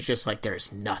St. Louis, it's just like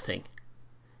there's nothing.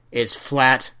 It's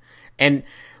flat. And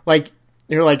like,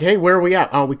 you're like, hey, where are we at?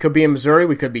 Oh, we could be in Missouri,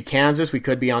 we could be Kansas, we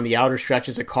could be on the outer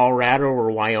stretches of Colorado or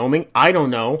Wyoming. I don't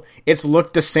know. It's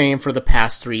looked the same for the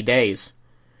past 3 days.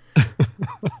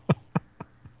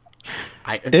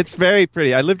 It's very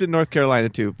pretty. I lived in North Carolina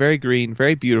too. Very green,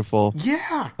 very beautiful.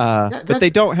 Yeah. But they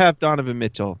don't have Donovan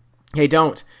Mitchell. They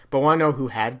don't. But want to know who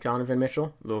had Donovan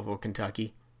Mitchell? Louisville,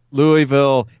 Kentucky.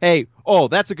 Louisville. Hey,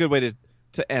 that's a good way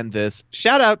to end this.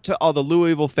 Shout out to all the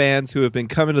Louisville fans who have been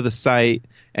coming to the site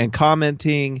and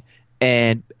commenting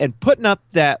and putting up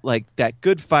that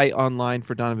good fight online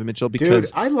for Donovan Mitchell.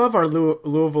 Because dude, I love our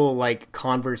Louisville like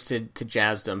converts to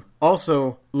Jazzdom.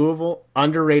 Also, Louisville,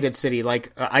 underrated city.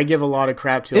 Like I give a lot of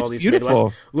crap to all these beautiful.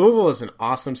 Midwest. Louisville is an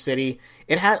awesome city.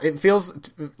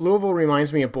 Louisville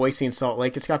reminds me of Boise and Salt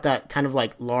Lake. It's got that kind of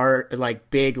like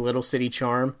big little city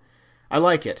charm. I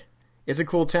like it. It's a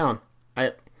cool town.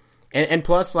 And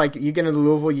plus, like, you get into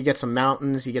Louisville, you get some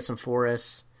mountains, you get some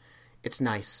forests. It's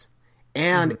nice.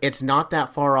 And it's not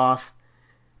that far off.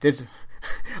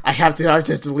 I have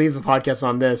to leave the podcast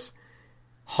on this.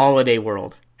 Holiday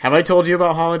World. Have I told you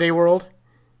about Holiday World?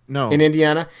 No. In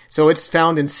Indiana? So it's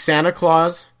found in Santa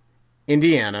Claus,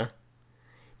 Indiana.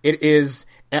 It is,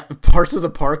 parts of the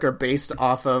park are based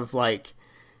off of, like,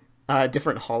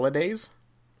 different holidays.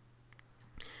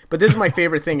 But this is my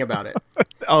favorite thing about it.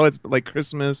 Oh, it's like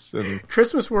Christmas.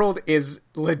 Christmas World is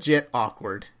legit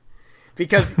awkward.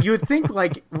 Because you would think,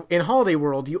 like, in Holiday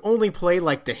World, you only play,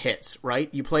 like, the hits, right?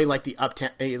 You play, like, the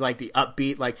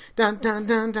upbeat, like, dun, dun,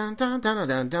 dun, dun, dun, dun,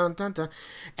 dun, dun, dun, dun.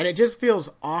 And it just feels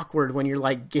awkward when you're,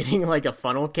 like, getting, like, a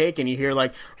funnel cake and you hear,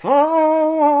 like, and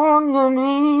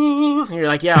you're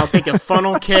like, yeah, I'll take a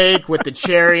funnel cake with the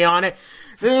cherry on it.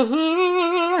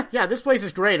 Yeah, this place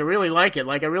is great. I really like it.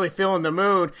 Like, I really feel in the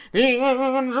mood. The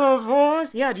angel's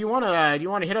voice. Yeah, do you want to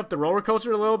hit up the roller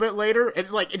coaster a little bit later? It's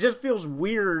like, it just feels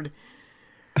weird.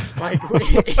 Like,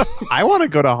 I want to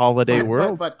go to Holiday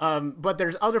World. But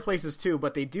there's other places too.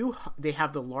 But they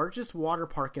have the largest water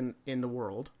park in the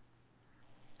world.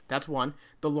 That's one.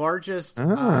 The largest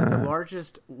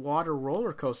water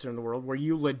roller coaster in the world, where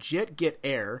you legit get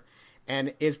air.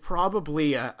 And is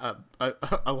probably a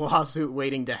lawsuit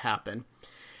waiting to happen.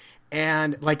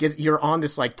 And, like, you're on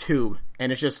this, like, tube.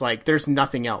 And it's just, like, there's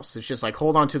nothing else. It's just, like,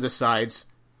 hold on to the sides.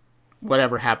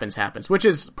 Whatever happens, happens. Which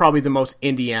is probably the most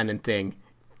Indianan thing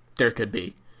there could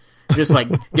be. Just, like,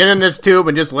 get in this tube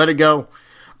and just let it go.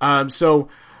 And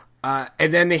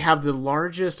then they have the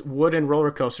largest wooden roller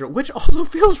coaster, which also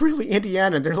feels really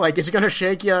Indiana. They're like, it's gonna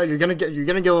shake you. You're gonna get a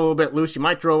little bit loose. You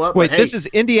might throw up. Wait, but, hey, this is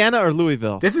Indiana or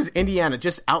Louisville? This is Indiana,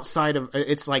 just outside of.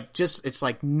 It's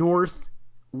like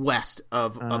northwest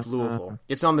of Louisville.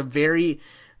 It's on the very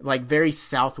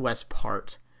southwest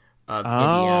part of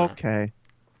Indiana. Okay.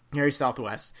 Very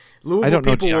southwest. Louisville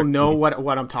people will know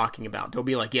what I'm talking about. They'll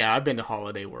be like, yeah, I've been to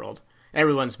Holiday World.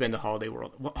 Everyone's been to Holiday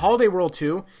World. Holiday World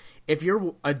too. If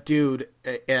you're a dude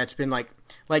that's been like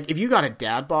if you got a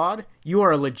dad bod, you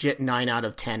are a legit 9 out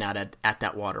of 10 at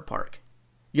that water park.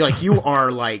 You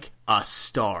are like a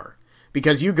star,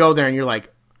 because you go there and you're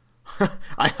like,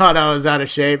 I thought I was out of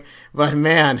shape, but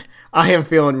man, I am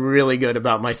feeling really good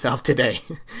about myself today.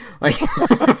 Like,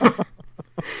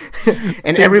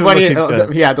 and everybody,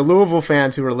 the Louisville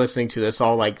fans who are listening to this,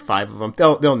 all like 5 of them,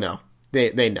 they'll know.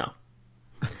 They know.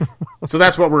 So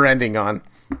that's what we're ending on.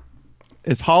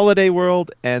 It's Holiday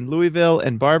World and Louisville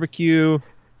and barbecue,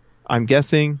 I'm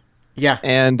guessing. Yeah.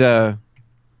 And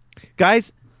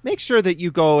guys, make sure that you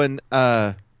go and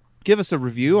give us a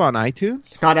review on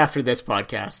iTunes. Not after this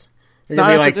podcast.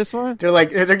 Not after this one? They're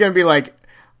going to be like,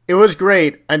 it was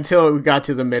great until we got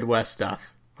to the Midwest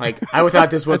stuff. Like, I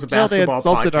thought this was a basketball podcast. They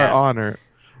insulted our honor.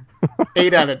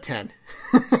 8 out of 10.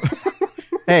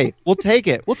 Hey, we'll take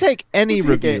it. We'll take any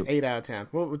review. 8 out of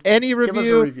 10. Any review. Give us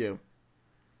a review.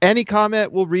 Any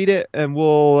comment, we'll read it and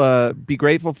we'll be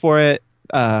grateful for it.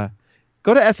 Go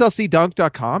to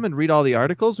slcdunk.com and read all the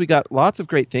articles. We got lots of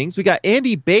great things. We got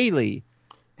Andy Bailey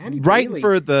writing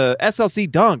for the SLC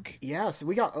Dunk. Yes,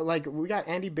 we got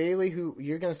Andy Bailey, who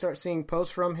you're going to start seeing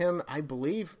posts from him, I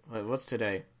believe. What's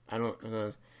today? I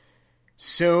don't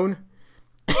soon.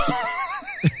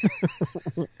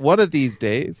 One of these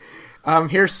days.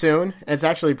 Here soon. It's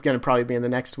actually going to probably be in the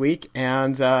next week.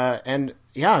 And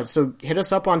yeah, so hit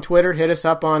us up on Twitter, hit us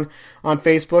up on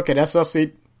Facebook at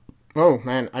SLC. Oh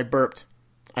man, I burped.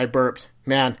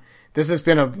 Man, This has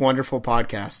been a wonderful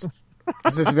podcast.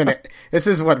 This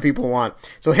is what people want.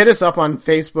 So hit us up on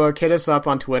Facebook, hit us up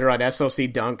on Twitter at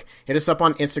SLC Dunk, hit us up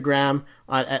on Instagram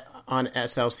on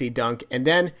SLC Dunk, and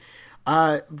then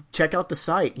check out the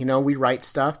site. We write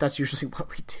stuff. That's usually what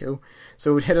we do.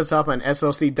 So hit us up on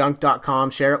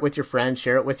slcdunk.com, share it with your friends,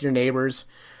 share it with your neighbors.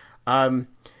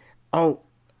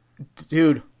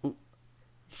 Dude,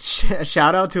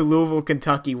 shout out to Louisville,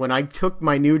 Kentucky. When I took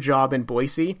my new job in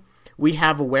Boise, we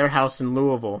have a warehouse in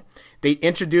Louisville. They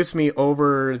introduced me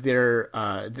over their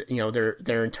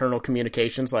internal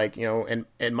communications, and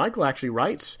Michael actually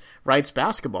writes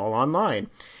basketball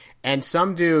online, and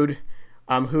some dude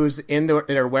who's in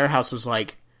their warehouse was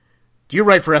like, "Do you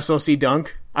write for SLC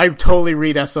Dunk?" I totally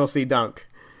read SLC Dunk,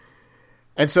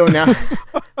 and so now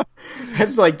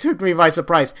it's took me by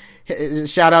surprise.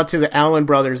 Shout out to the Allen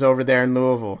brothers over there in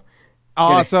Louisville.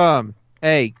 Awesome.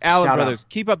 Hey, Allen brothers,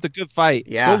 keep up the good fight.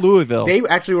 Yeah. Go Louisville. They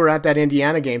actually were at that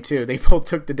Indiana game, too. They both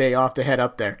took the day off to head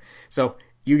up there. So,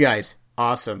 you guys,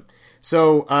 awesome.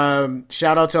 So,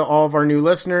 shout out to all of our new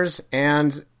listeners.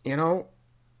 And,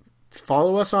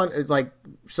 follow us on,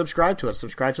 subscribe to us.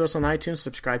 Subscribe to us on iTunes.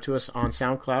 Subscribe to us on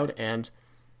SoundCloud. And,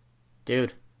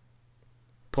 dude,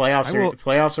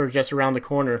 playoffs are just around the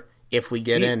corner if we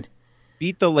get in.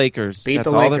 Beat the Lakers. That's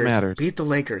all that matters. Beat the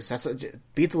Lakers.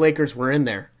 Beat the Lakers. We're in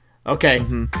there. Okay.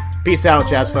 Peace out,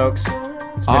 Jazz folks.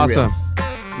 Awesome.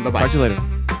 Bye-bye. Talk to you later.